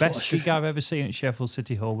 Best gig I've ever seen at Sheffield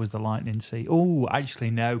City Hall was the Lightning Seat. Oh, actually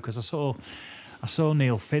no, because I saw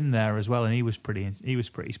Neil Finn there as well, and he was pretty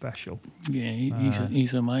special. Yeah,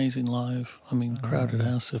 he's amazing live. I mean, Crowded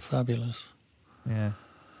House are fabulous.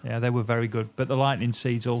 Yeah, they were very good. But the Lightning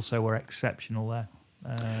Seeds also were exceptional there.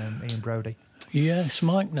 Ian Brodie. Yes,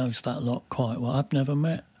 Mike knows that lot quite well. Have I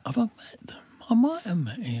met them? I might have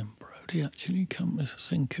met Ian Brodie, actually, come to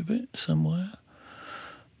think of it, somewhere.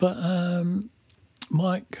 But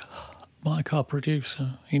Mike, our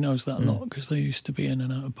producer, he knows that lot because they used to be in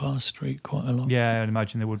and out of Bar Street quite a lot. Yeah, I'd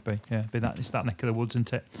imagine they would be. Yeah, it's that neck of the woods,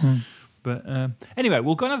 isn't it? But anyway,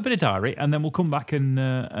 we'll go and have a bit of diary, and then we'll come back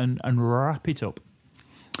and wrap it up.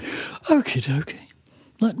 Okie dokie.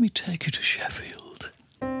 Let me take you to Sheffield.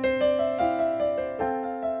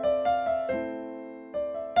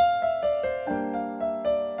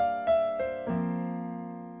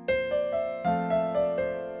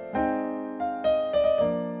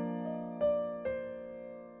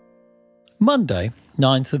 Monday,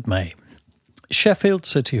 9th of May. Sheffield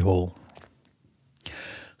City Hall.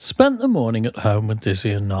 Spent the morning at home with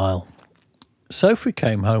Dizzy and Niall. Sophie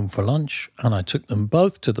came home for lunch and I took them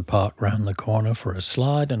both to the park round the corner for a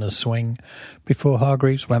slide and a swing before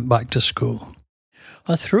Hargreaves went back to school.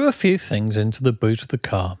 I threw a few things into the boot of the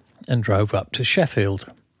car and drove up to Sheffield.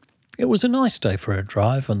 It was a nice day for a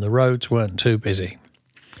drive and the roads weren't too busy.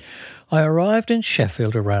 I arrived in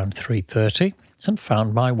Sheffield around 3:30 and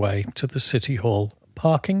found my way to the City Hall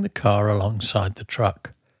parking the car alongside the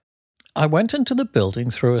truck. I went into the building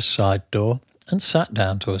through a side door and sat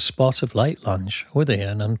down to a spot of late lunch with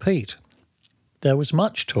Ian and Pete. There was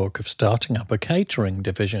much talk of starting up a catering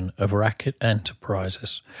division of Racket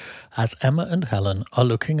Enterprises, as Emma and Helen are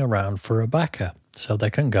looking around for a backer so they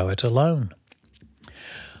can go it alone.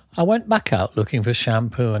 I went back out looking for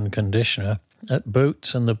shampoo and conditioner at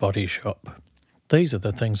Boots and the Body Shop. These are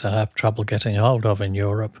the things I have trouble getting hold of in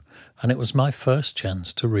Europe, and it was my first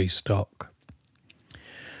chance to restock.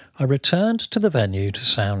 I returned to the venue to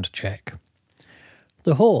sound check.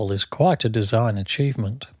 The hall is quite a design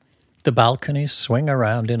achievement. The balconies swing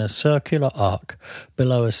around in a circular arc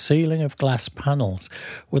below a ceiling of glass panels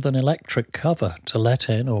with an electric cover to let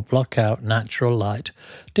in or block out natural light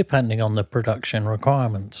depending on the production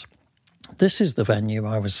requirements. This is the venue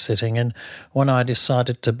I was sitting in when I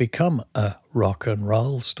decided to become a rock and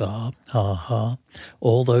roll star,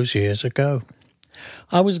 all those years ago.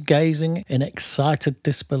 I was gazing in excited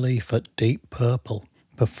disbelief at Deep Purple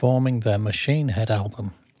performing their Machine Head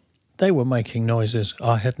album. They were making noises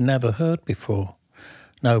I had never heard before.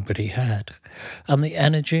 Nobody had. And the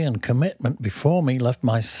energy and commitment before me left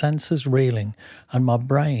my senses reeling and my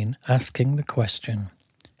brain asking the question,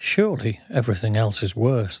 surely everything else is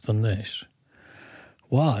worse than this.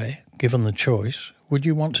 Why, given the choice, would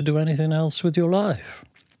you want to do anything else with your life?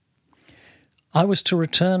 I was to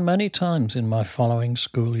return many times in my following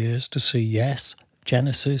school years to see Yes,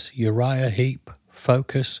 Genesis, Uriah Heep,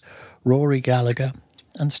 Focus, Rory Gallagher,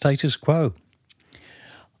 and Status Quo.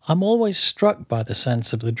 I'm always struck by the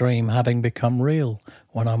sense of the dream having become real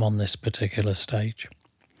when I'm on this particular stage.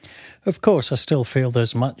 Of course, I still feel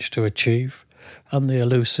there's much to achieve, and the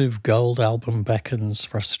elusive gold album beckons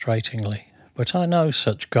frustratingly, but I know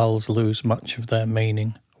such goals lose much of their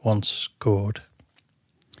meaning once scored.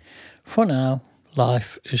 For now,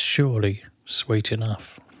 life is surely sweet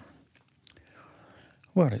enough.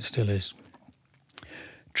 Well, it still is.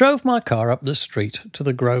 Drove my car up the street to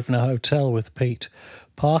the Grosvenor Hotel with Pete,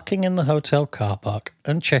 parking in the hotel car park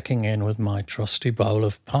and checking in with my trusty bowl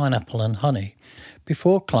of pineapple and honey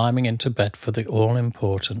before climbing into bed for the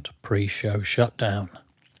all-important pre-show shutdown.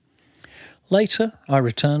 Later, I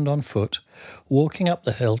returned on foot, walking up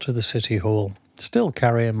the hill to the City Hall, still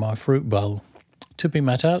carrying my fruit bowl, to be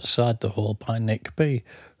met outside the hall by Nick B.,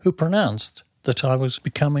 who pronounced that I was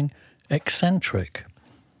becoming eccentric.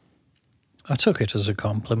 I took it as a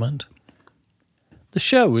compliment. The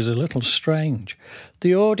show was a little strange.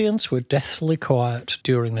 The audience were deathly quiet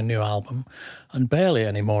during the new album and barely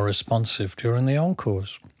any more responsive during the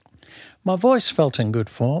encores. My voice felt in good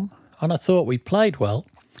form, and I thought we played well,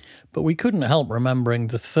 but we couldn't help remembering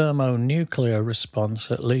the thermonuclear response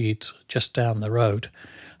at Leeds just down the road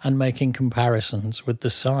and making comparisons with the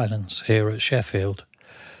silence here at Sheffield.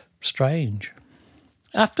 Strange.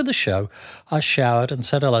 After the show, I showered and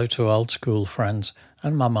said hello to old school friends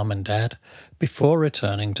and my mum and dad before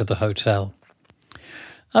returning to the hotel.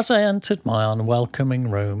 As I entered my unwelcoming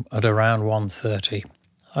room at around 1:30,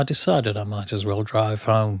 I decided I might as well drive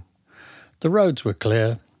home. The roads were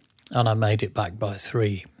clear and I made it back by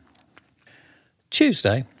 3.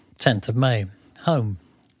 Tuesday, 10th of May, home.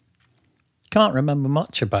 Can't remember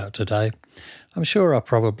much about today. I'm sure I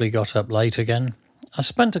probably got up late again. I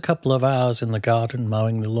spent a couple of hours in the garden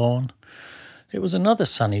mowing the lawn. It was another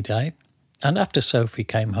sunny day, and after Sophie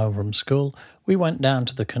came home from school, we went down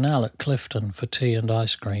to the canal at Clifton for tea and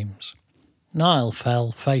ice creams. Niall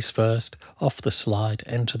fell, face first, off the slide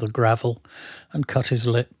into the gravel and cut his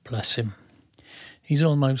lip, bless him. He's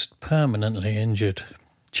almost permanently injured.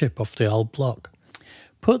 Chip off the old block.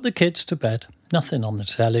 Put the kids to bed, nothing on the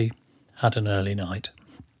telly, had an early night.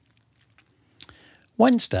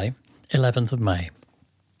 Wednesday, 11th of May.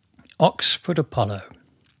 Oxford Apollo.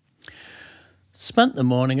 Spent the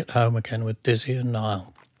morning at home again with Dizzy and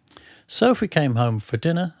Niall. Sophie came home for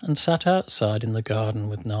dinner and sat outside in the garden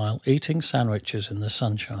with Niall, eating sandwiches in the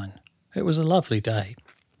sunshine. It was a lovely day.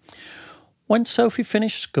 When Sophie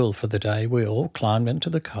finished school for the day, we all climbed into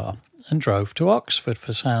the car and drove to Oxford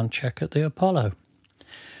for sound check at the Apollo.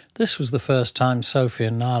 This was the first time Sophie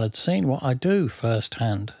and Niall had seen what I do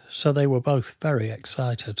firsthand, so they were both very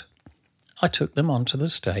excited. I took them onto the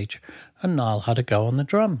stage and Niall had a go on the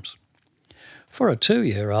drums. For a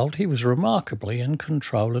 2-year-old, he was remarkably in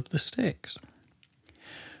control of the sticks.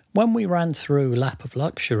 When we ran through Lap of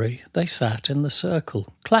Luxury, they sat in the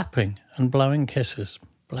circle, clapping and blowing kisses.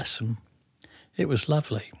 Bless them. It was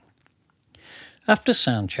lovely. After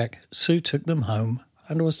soundcheck, Sue took them home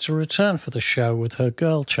and was to return for the show with her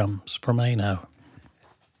girl chums from Ano.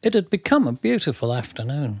 It had become a beautiful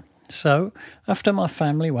afternoon, so after my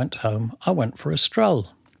family went home, I went for a stroll,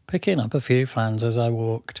 picking up a few fans as I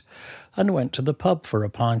walked, and went to the pub for a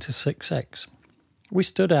pint of 6X. We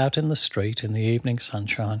stood out in the street in the evening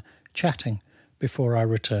sunshine, chatting, before I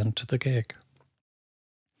returned to the gig.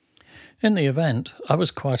 In the event, I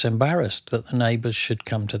was quite embarrassed that the neighbours should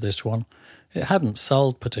come to this one. It hadn't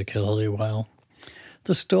sold particularly well.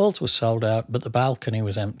 The stalls were sold out, but the balcony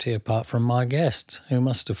was empty apart from my guests, who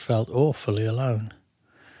must have felt awfully alone.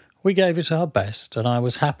 We gave it our best, and I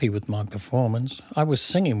was happy with my performance. I was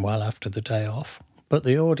singing well after the day off, but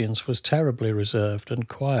the audience was terribly reserved and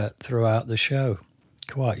quiet throughout the show,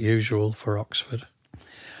 quite usual for Oxford.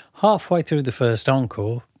 Halfway through the first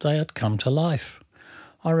encore, they had come to life.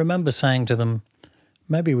 I remember saying to them,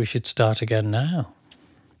 "Maybe we should start again now."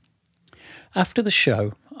 After the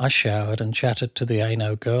show, I showered and chatted to the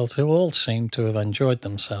ANO girls, who all seemed to have enjoyed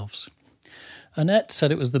themselves. Annette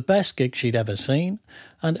said it was the best gig she'd ever seen,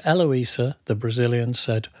 and Eloisa, the Brazilian,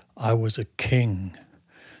 said I was a king.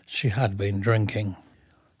 She had been drinking.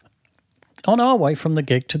 On our way from the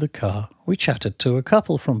gig to the car, we chatted to a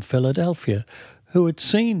couple from Philadelphia who had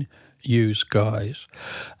seen "Yous Guys"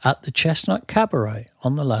 at the Chestnut Cabaret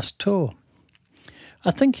on the last tour.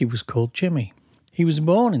 I think he was called Jimmy. He was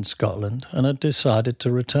born in Scotland and had decided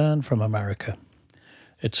to return from America.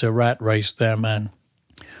 It's a rat race there, man.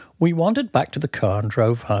 We wandered back to the car and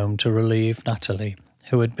drove home to relieve Natalie,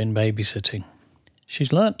 who had been babysitting.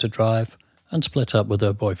 She's learnt to drive and split up with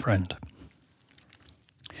her boyfriend.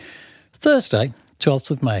 Thursday,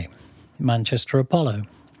 12th of May, Manchester Apollo.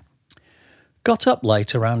 Got up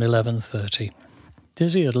late around 11:30.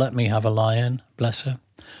 Dizzy had let me have a lie-in, bless her.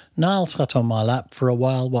 Niall sat on my lap for a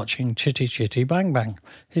while watching Chitty Chitty Bang Bang,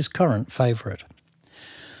 his current favourite.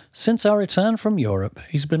 Since our return from Europe,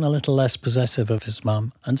 he's been a little less possessive of his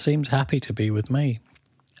mum and seems happy to be with me.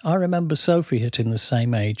 I remember Sophie hitting the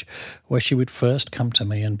same age where she would first come to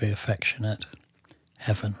me and be affectionate.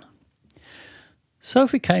 Heaven.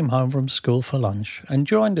 Sophie came home from school for lunch and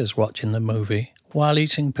joined us watching the movie while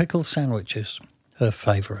eating pickle sandwiches, her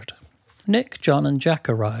favourite. Nick, John and Jack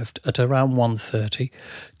arrived at around 1:30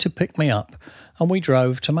 to pick me up, and we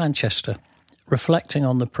drove to Manchester, reflecting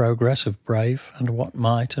on the progress of Brave and what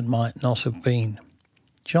might and might not have been.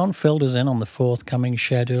 John filled us in on the forthcoming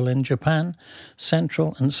schedule in Japan,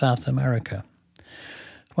 Central and South America.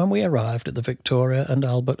 When we arrived at the Victoria and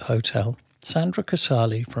Albert Hotel, Sandra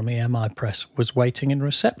Casali from EMI Press was waiting in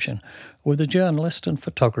reception with a journalist and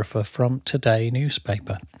photographer from Today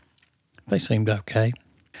newspaper. They seemed okay.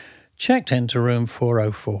 Checked into room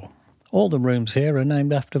 404. All the rooms here are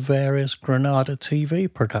named after various Granada TV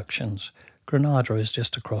productions. Granada is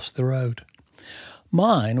just across the road.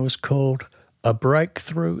 Mine was called A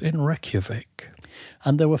Breakthrough in Reykjavik,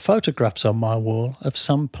 and there were photographs on my wall of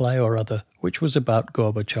some play or other which was about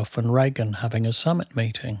Gorbachev and Reagan having a summit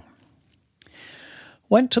meeting.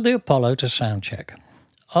 Went to the Apollo to soundcheck.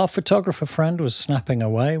 Our photographer friend was snapping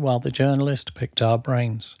away while the journalist picked our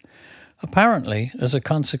brains. Apparently, as a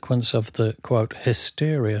consequence of the, quote,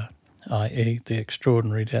 hysteria, i.e. the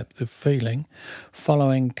extraordinary depth of feeling,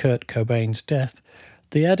 following Kurt Cobain's death,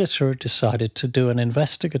 the editor had decided to do an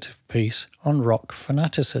investigative piece on rock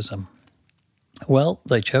fanaticism. Well,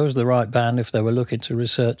 they chose the right band if they were looking to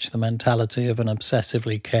research the mentality of an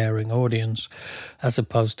obsessively caring audience, as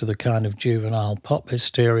opposed to the kind of juvenile pop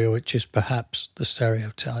hysteria which is perhaps the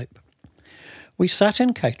stereotype. We sat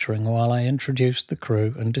in catering while I introduced the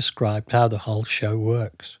crew and described how the whole show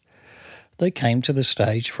works. They came to the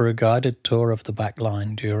stage for a guided tour of the back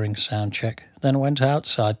line during soundcheck, then went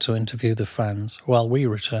outside to interview the fans while we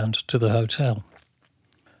returned to the hotel.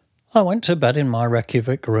 I went to bed in my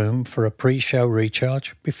Reykjavik room for a pre-show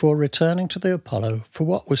recharge before returning to the Apollo for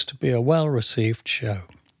what was to be a well-received show.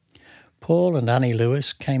 Paul and Annie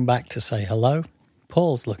Lewis came back to say hello.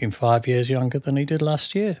 Paul's looking 5 years younger than he did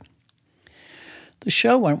last year. The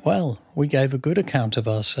show went well. We gave a good account of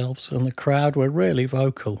ourselves and the crowd were really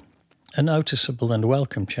vocal. A noticeable and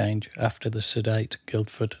welcome change after the sedate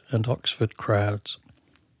Guildford and Oxford crowds.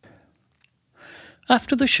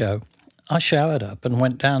 After the show, I showered up and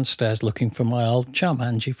went downstairs looking for my old chum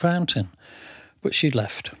Angie Fountain, but she'd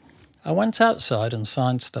left. I went outside and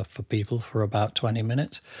signed stuff for people for about 20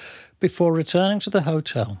 minutes before returning to the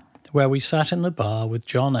hotel, where we sat in the bar with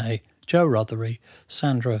John A., Joe Rothery,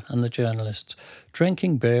 Sandra and the journalists,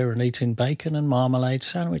 drinking beer and eating bacon and marmalade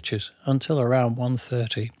sandwiches until around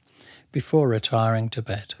 1:30. Before retiring to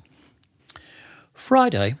bed.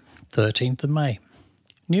 Friday, 13th of May,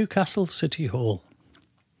 Newcastle City Hall.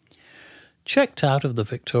 Checked out of the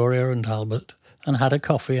Victoria and Albert and had a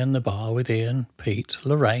coffee in the bar with Ian, Pete,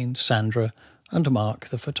 Lorraine, Sandra and Mark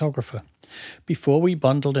the photographer, before we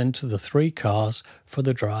bundled into the 3 cars for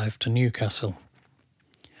the drive to Newcastle.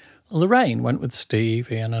 Lorraine went with Steve,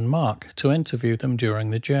 Ian and Mark to interview them during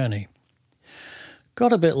the journey.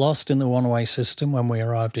 Got a bit lost in the one-way system when we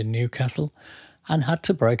arrived in Newcastle and had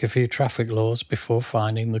to break a few traffic laws before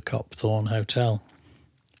finding the Copthorne Hotel.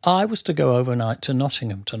 I was to go overnight to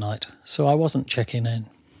Nottingham tonight, so I wasn't checking in.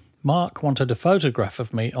 Mark wanted a photograph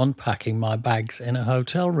of me unpacking my bags in a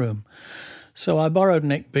hotel room, so I borrowed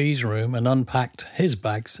Nick B's room and unpacked his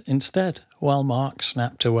bags instead, while Mark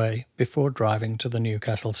snapped away before driving to the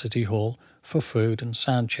Newcastle City Hall for food and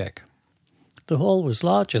sound check. The hall was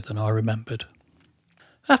larger than I remembered.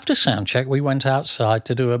 After soundcheck, we went outside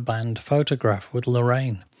to do a band photograph with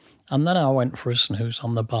Lorraine, and then I went for a snooze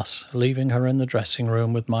on the bus, leaving her in the dressing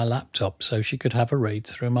room with my laptop so she could have a read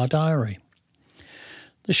through my diary.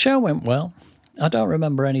 The show went well. I don't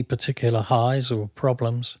remember any particular highs or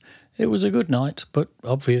problems. It was a good night, but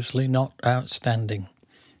obviously not outstanding.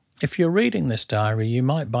 If you're reading this diary, you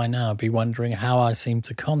might by now be wondering how I seem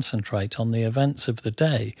to concentrate on the events of the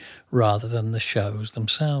day rather than the shows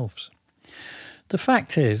themselves. The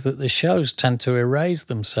fact is that the shows tend to erase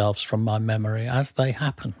themselves from my memory as they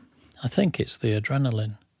happen. I think it's the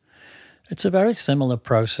adrenaline. It's a very similar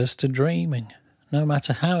process to dreaming. No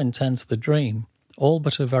matter how intense the dream, all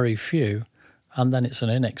but a very few, and then it's an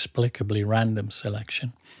inexplicably random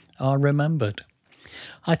selection, are remembered.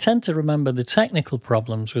 I tend to remember the technical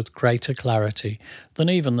problems with greater clarity than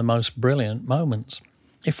even the most brilliant moments.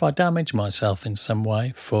 If I damage myself in some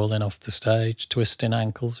way, falling off the stage, twisting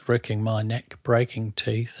ankles, ricking my neck, breaking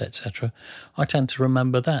teeth, etc., I tend to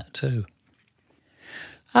remember that too.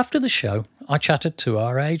 After the show, I chatted to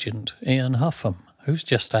our agent, Ian Huffam, who's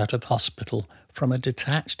just out of hospital from a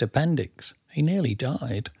detached appendix. He nearly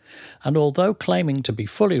died, and although claiming to be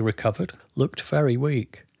fully recovered, looked very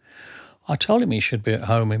weak. I told him he should be at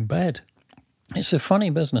home in bed. It's a funny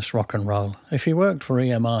business, rock and roll. If he worked for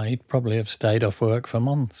EMI, he'd probably have stayed off work for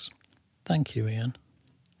months. Thank you, Ian.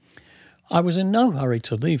 I was in no hurry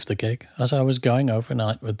to leave the gig, as I was going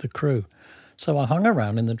overnight with the crew, so I hung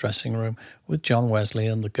around in the dressing room with John Wesley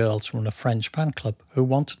and the girls from the French fan club who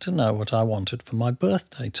wanted to know what I wanted for my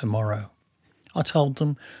birthday tomorrow. I told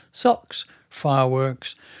them socks,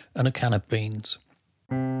 fireworks, and a can of beans.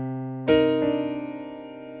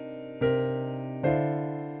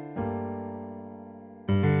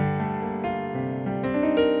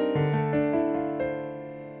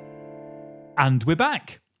 And we're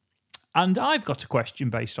back. And I've got a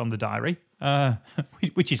question based on the diary,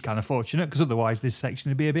 which is kind of fortunate because otherwise this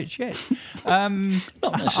section would be a bit shit. Not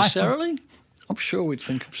necessarily. I'm sure we'd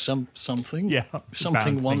think of something. Yeah,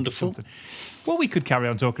 something wonderful. Something. Well, we could carry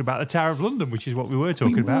on talking about the Tower of London, which is what we were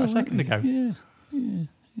talking about a second ago. Yeah.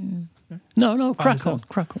 No, crack on.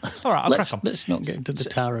 All right, I'll crack on. Let's not get into the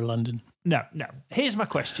Tower of London. No. Here's my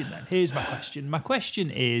question then. My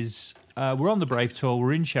question is, we're on the Brave Tour,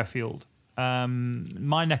 we're in Sheffield.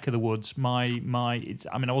 My neck of the woods, I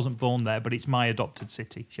wasn't born there, but it's my adopted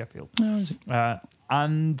city, Sheffield. Oh, is it?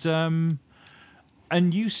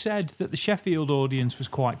 And you said that the Sheffield audience was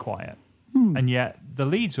quite quiet, and yet the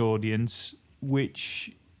Leeds audience,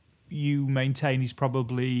 which you maintain is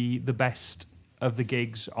probably the best of the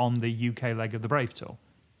gigs on the UK leg of the Brave Tour.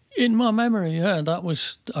 In my memory, yeah,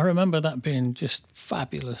 I remember that being just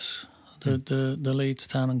fabulous. The Leeds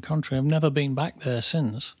Town and Country. I've never been back there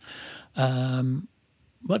since.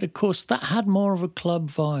 But of course, that had more of a club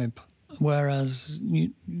vibe. Whereas,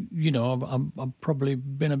 I've probably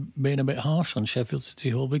been a bit harsh on Sheffield City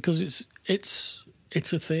Hall because it's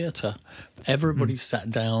a theatre. Everybody sat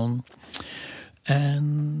down,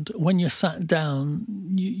 and when you're sat down,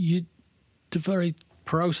 the very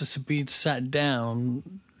process of being sat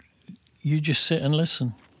down, you just sit and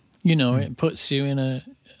listen. It puts you in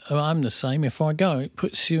I'm the same. If I go, it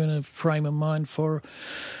puts you in a frame of mind for,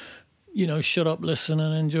 shut up, listen,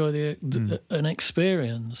 and enjoy an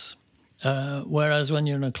experience. Whereas when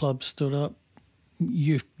you're in a club stood up,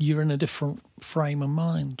 you're in a different frame of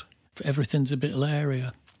mind. Everything's a bit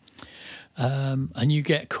leirier. And you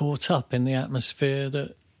get caught up in the atmosphere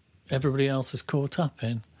that everybody else is caught up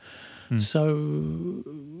in. So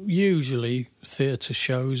usually theatre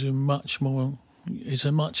shows are a much more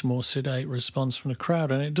sedate response from the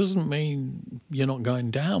crowd, and it doesn't mean you're not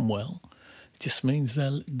going down well. It just means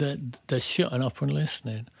they're shutting up and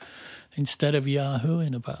listening instead of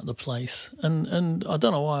yahooing about the place. And I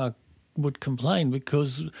don't know why I would complain,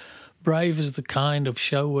 because Brave is the kind of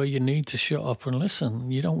show where you need to shut up and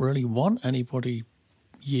listen. You don't really want anybody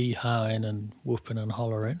yee-hawing and whooping and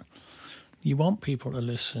hollering. You want people to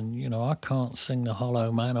listen. I can't sing the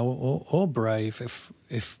Hollow Man or Brave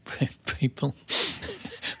if people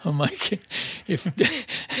are making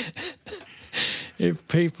if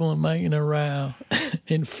people are making a row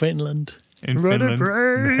in Finland. In Run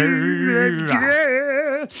Finland.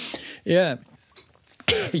 Yeah.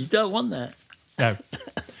 You don't want that. No.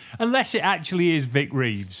 Unless it actually is Vic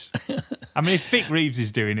Reeves. I mean, if Vic Reeves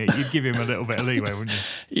is doing it, you'd give him a little bit of leeway, wouldn't you?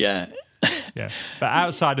 Yeah. Yeah. But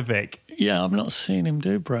outside of Vic... Yeah, I've not seen him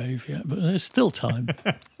do Brave yet, but there's still time.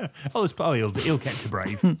 he'll get to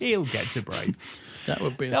Brave. He'll get to Brave. That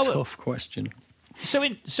would be a tough question. So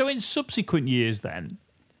in subsequent years then,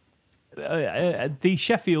 the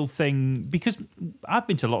Sheffield thing, because I've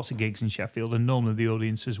been to lots of gigs in Sheffield and normally the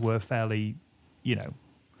audiences were fairly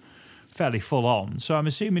full on. So I'm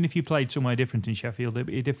assuming if you played somewhere different in Sheffield, it'd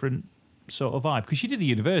be a different sort of vibe. Because you did the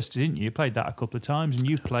university, didn't you? You played that a couple of times and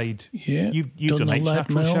you've played... Yeah. You've done H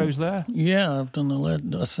Natural shows there? Yeah, I've done the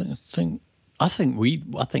Lead... I think we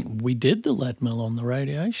did the Lead Mill on the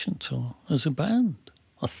Radiation tour as a band,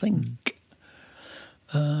 I think.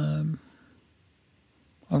 And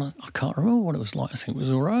I can't remember what it was like. I think it was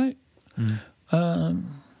all right.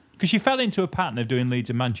 Because you fell into a pattern of doing Leeds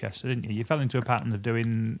and Manchester, didn't you? You fell into a pattern of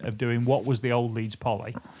doing what was the old Leeds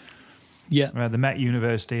Poly. Yeah. The Met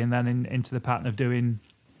University, and then into the pattern of doing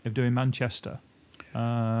Manchester.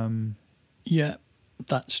 Yeah,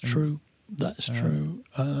 that's true. That's true.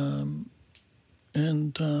 And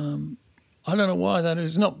I don't know why that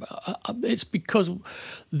is. Not. It's because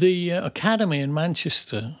the academy in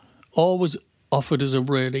Manchester always offered us a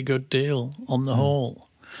really good deal on the whole.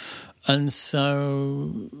 And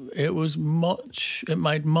so it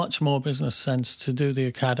made much more business sense to do the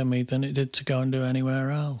academy than it did to go and do anywhere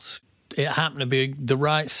else. It happened to be the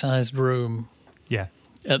right sized room,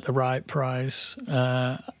 at the right price,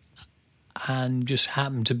 and just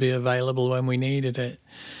happened to be available when we needed it.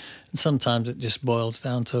 And sometimes it just boils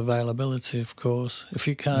down to availability, of course. If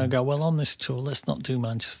you kind of go, well, on this tour, let's not do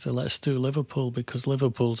Manchester, let's do Liverpool, because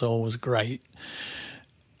Liverpool's always great.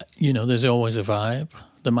 There's always a vibe.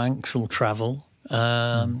 The Manx will travel.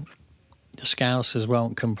 The Scousers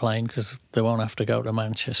won't complain because they won't have to go to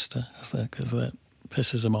Manchester because that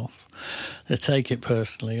pisses them off. They take it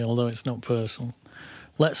personally, although it's not personal.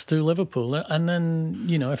 Let's do Liverpool. And then,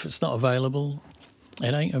 if it's not available,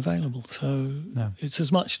 it ain't available. So It's as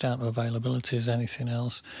much down to availability as anything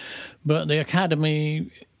else. But the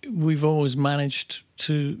academy, we've always managed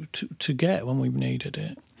to get when we've needed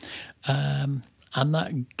it. And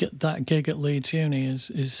that gig at Leeds Uni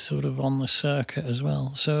is sort of on the circuit as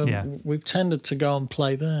well. So we've tended to go and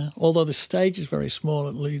play there. Although the stage is very small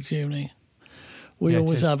at Leeds Uni, we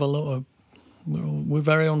always have a lot of... We're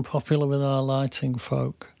very unpopular with our lighting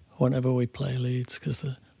folk whenever we play Leeds because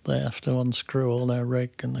they have to unscrew all their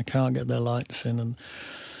rig and they can't get their lights in, and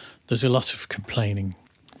there's a lot of complaining.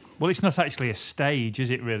 Well, it's not actually a stage,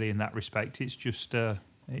 is it? Really, in that respect, it's just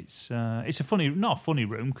it's a not a funny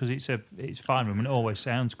room because it's fine room and it always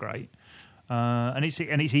sounds great, and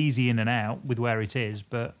it's easy in and out with where it is,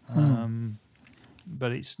 but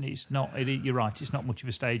it's not. You're right. It's not much of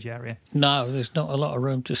a stage area. No, there's not a lot of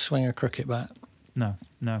room to swing a cricket bat. No,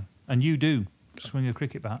 and you do swing a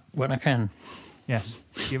cricket bat when I can. Yes,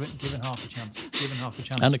 give it half a chance. Give it half a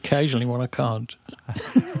chance. And occasionally when I can't.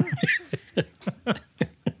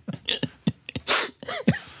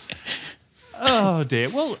 Oh dear.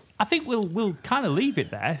 Well, I think we'll kind of leave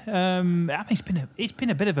it there. I mean, it's been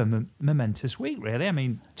a bit of a momentous week, really. I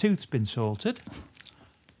mean, Tooth's been sorted.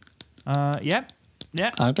 Yeah.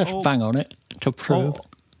 I'll just bang on it to prove.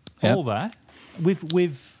 All there.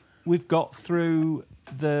 We've got through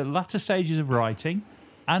the latter stages of writing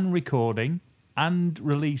and recording and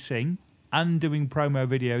releasing and doing promo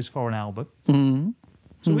videos for an album.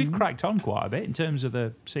 So we've cracked on quite a bit in terms of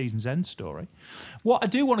the Season's End story. What I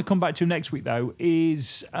do want to come back to next week, though,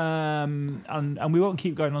 is, and we won't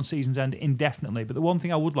keep going on Season's End indefinitely, but the one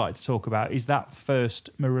thing I would like to talk about is that first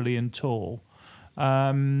Marillion tour,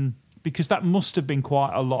 because that must have been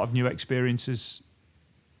quite a lot of new experiences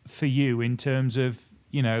for you in terms of,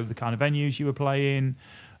 the kind of venues you were playing,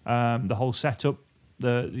 the whole setup,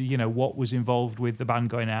 what was involved with the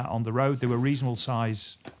band going out on the road. There were reasonable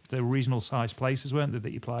size places, weren't there,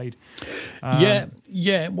 that you played?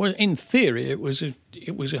 Yeah. Well, in theory, it was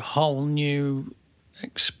a whole new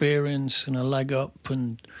experience and a leg up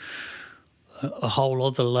and a whole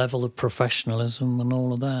other level of professionalism and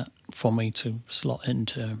all of that for me to slot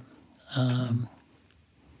into.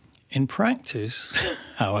 In practice,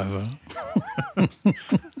 however,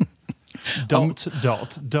 dot.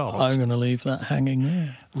 I'm going to leave that hanging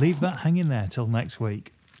there. Leave that hanging there till next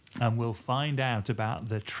week. And we'll find out about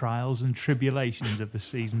the trials and tribulations of the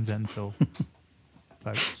Season's End tour,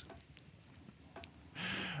 folks.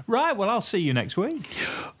 Right, well, I'll see you next week.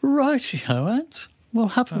 Righty-ho, Ant. Well,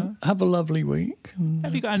 have a lovely week. And,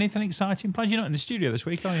 Have you got anything exciting planned? You're not in the studio this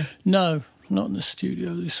week, are you? No, not in the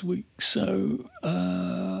studio this week. So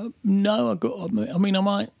no,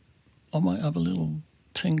 I might have a little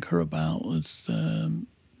tinker about with.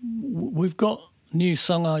 We've got new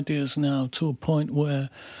song ideas now to a point where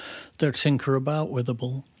they're tinker about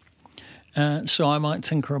withable. So I might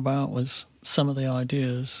tinker about with some of the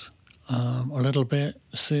ideas a little bit,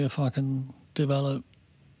 see if I can develop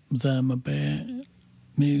them a bit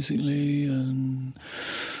musically and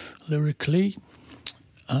lyrically.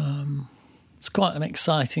 It's quite an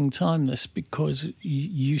exciting time, this, because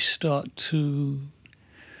you start to,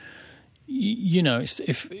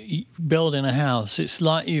 if building a house, it's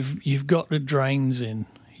like you've got the drains in,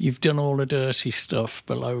 you've done all the dirty stuff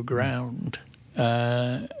below ground.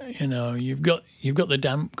 You've got the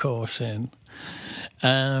damp course in,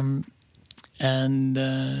 and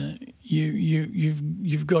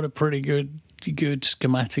you've got a pretty good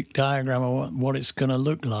schematic diagram of what it's going to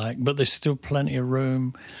look like, but there's still plenty of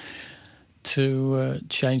room to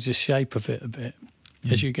change the shape of it a bit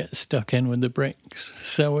as you get stuck in with the bricks.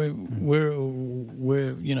 So we've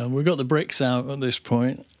got the bricks out at this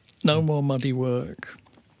point. No more muddy work.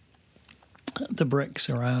 The bricks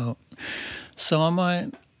are out. So I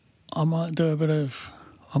might do a bit of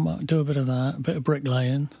that, a bit of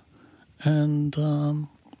bricklaying, and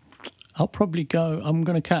I'll probably go. I'm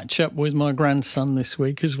going to catch up with my grandson this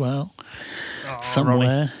week as well,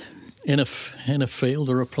 somewhere in a field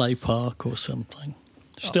or a play park or something.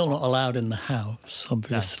 Still not allowed in the house,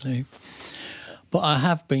 obviously, but I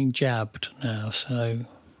have been jabbed now, so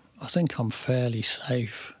I think I'm fairly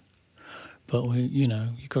safe. But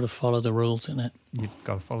you've got to follow the rules, innit? You've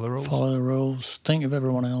got to follow the rules. Follow the rules. Think of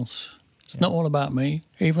everyone else. It's not all about me,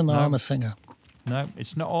 even though I'm a singer. No,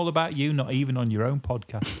 it's not all about you, not even on your own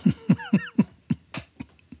podcast.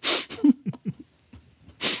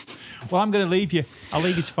 Well, I'm going to leave you. I'll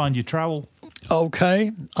leave you to find your trowel.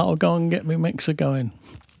 Okay, I'll go and get my mixer going,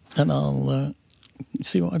 and I'll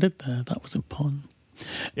see what I did there. That was a pun.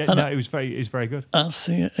 Yeah, it was very good. I'll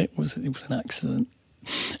see it. It was an accident.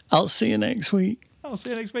 I'll see you next week. I'll see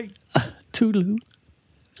you next week. Toodaloo.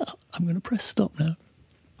 I'm going to press stop now.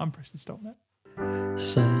 I'm pressing stop now.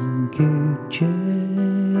 Thank you, Jennifer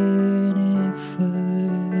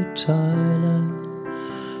Tyler.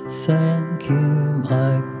 Thank you,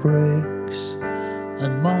 Mike Briggs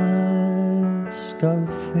and Miles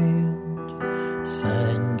Schofield.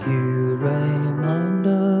 Thank you,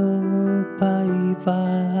 Raymondo Paiva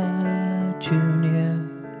Jr.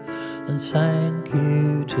 And thank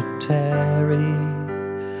you to Terry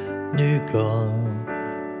Newgall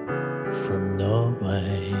from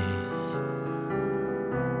Norway.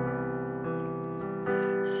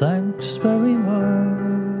 Thanks very much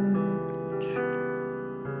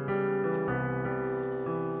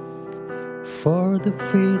for the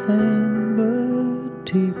feeling, but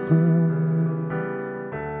deeper.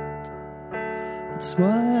 That's why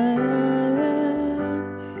I'm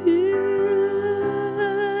here.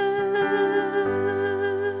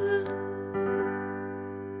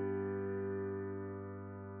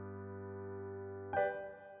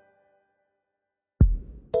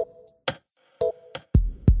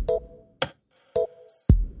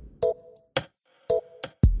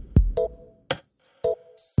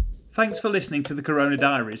 Thanks for listening to the Corona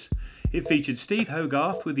Diaries. It featured Steve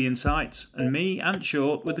Hogarth with the insights and me, Ant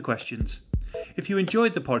Short, with the questions. If you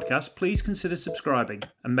enjoyed the podcast, please consider subscribing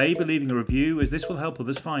and maybe leaving a review, as this will help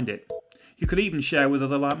others find it. You could even share with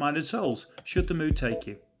other like-minded souls, should the mood take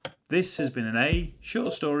you. This has been an A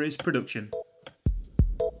Short Stories production.